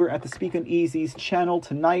be over at the Speak Uneasy's channel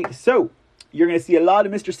tonight. So, you're going to see a lot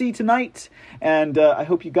of Mr. C tonight. And I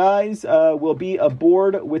hope you guys will be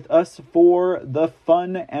aboard with us for the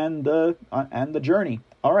fun and the journey.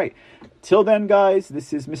 All right. Till then, guys,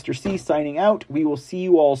 this is Mr. C signing out. We will see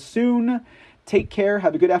you all soon. Take care,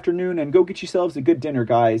 have a good afternoon, and go get yourselves a good dinner,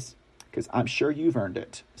 guys, because I'm sure you've earned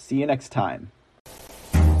it. See you next time.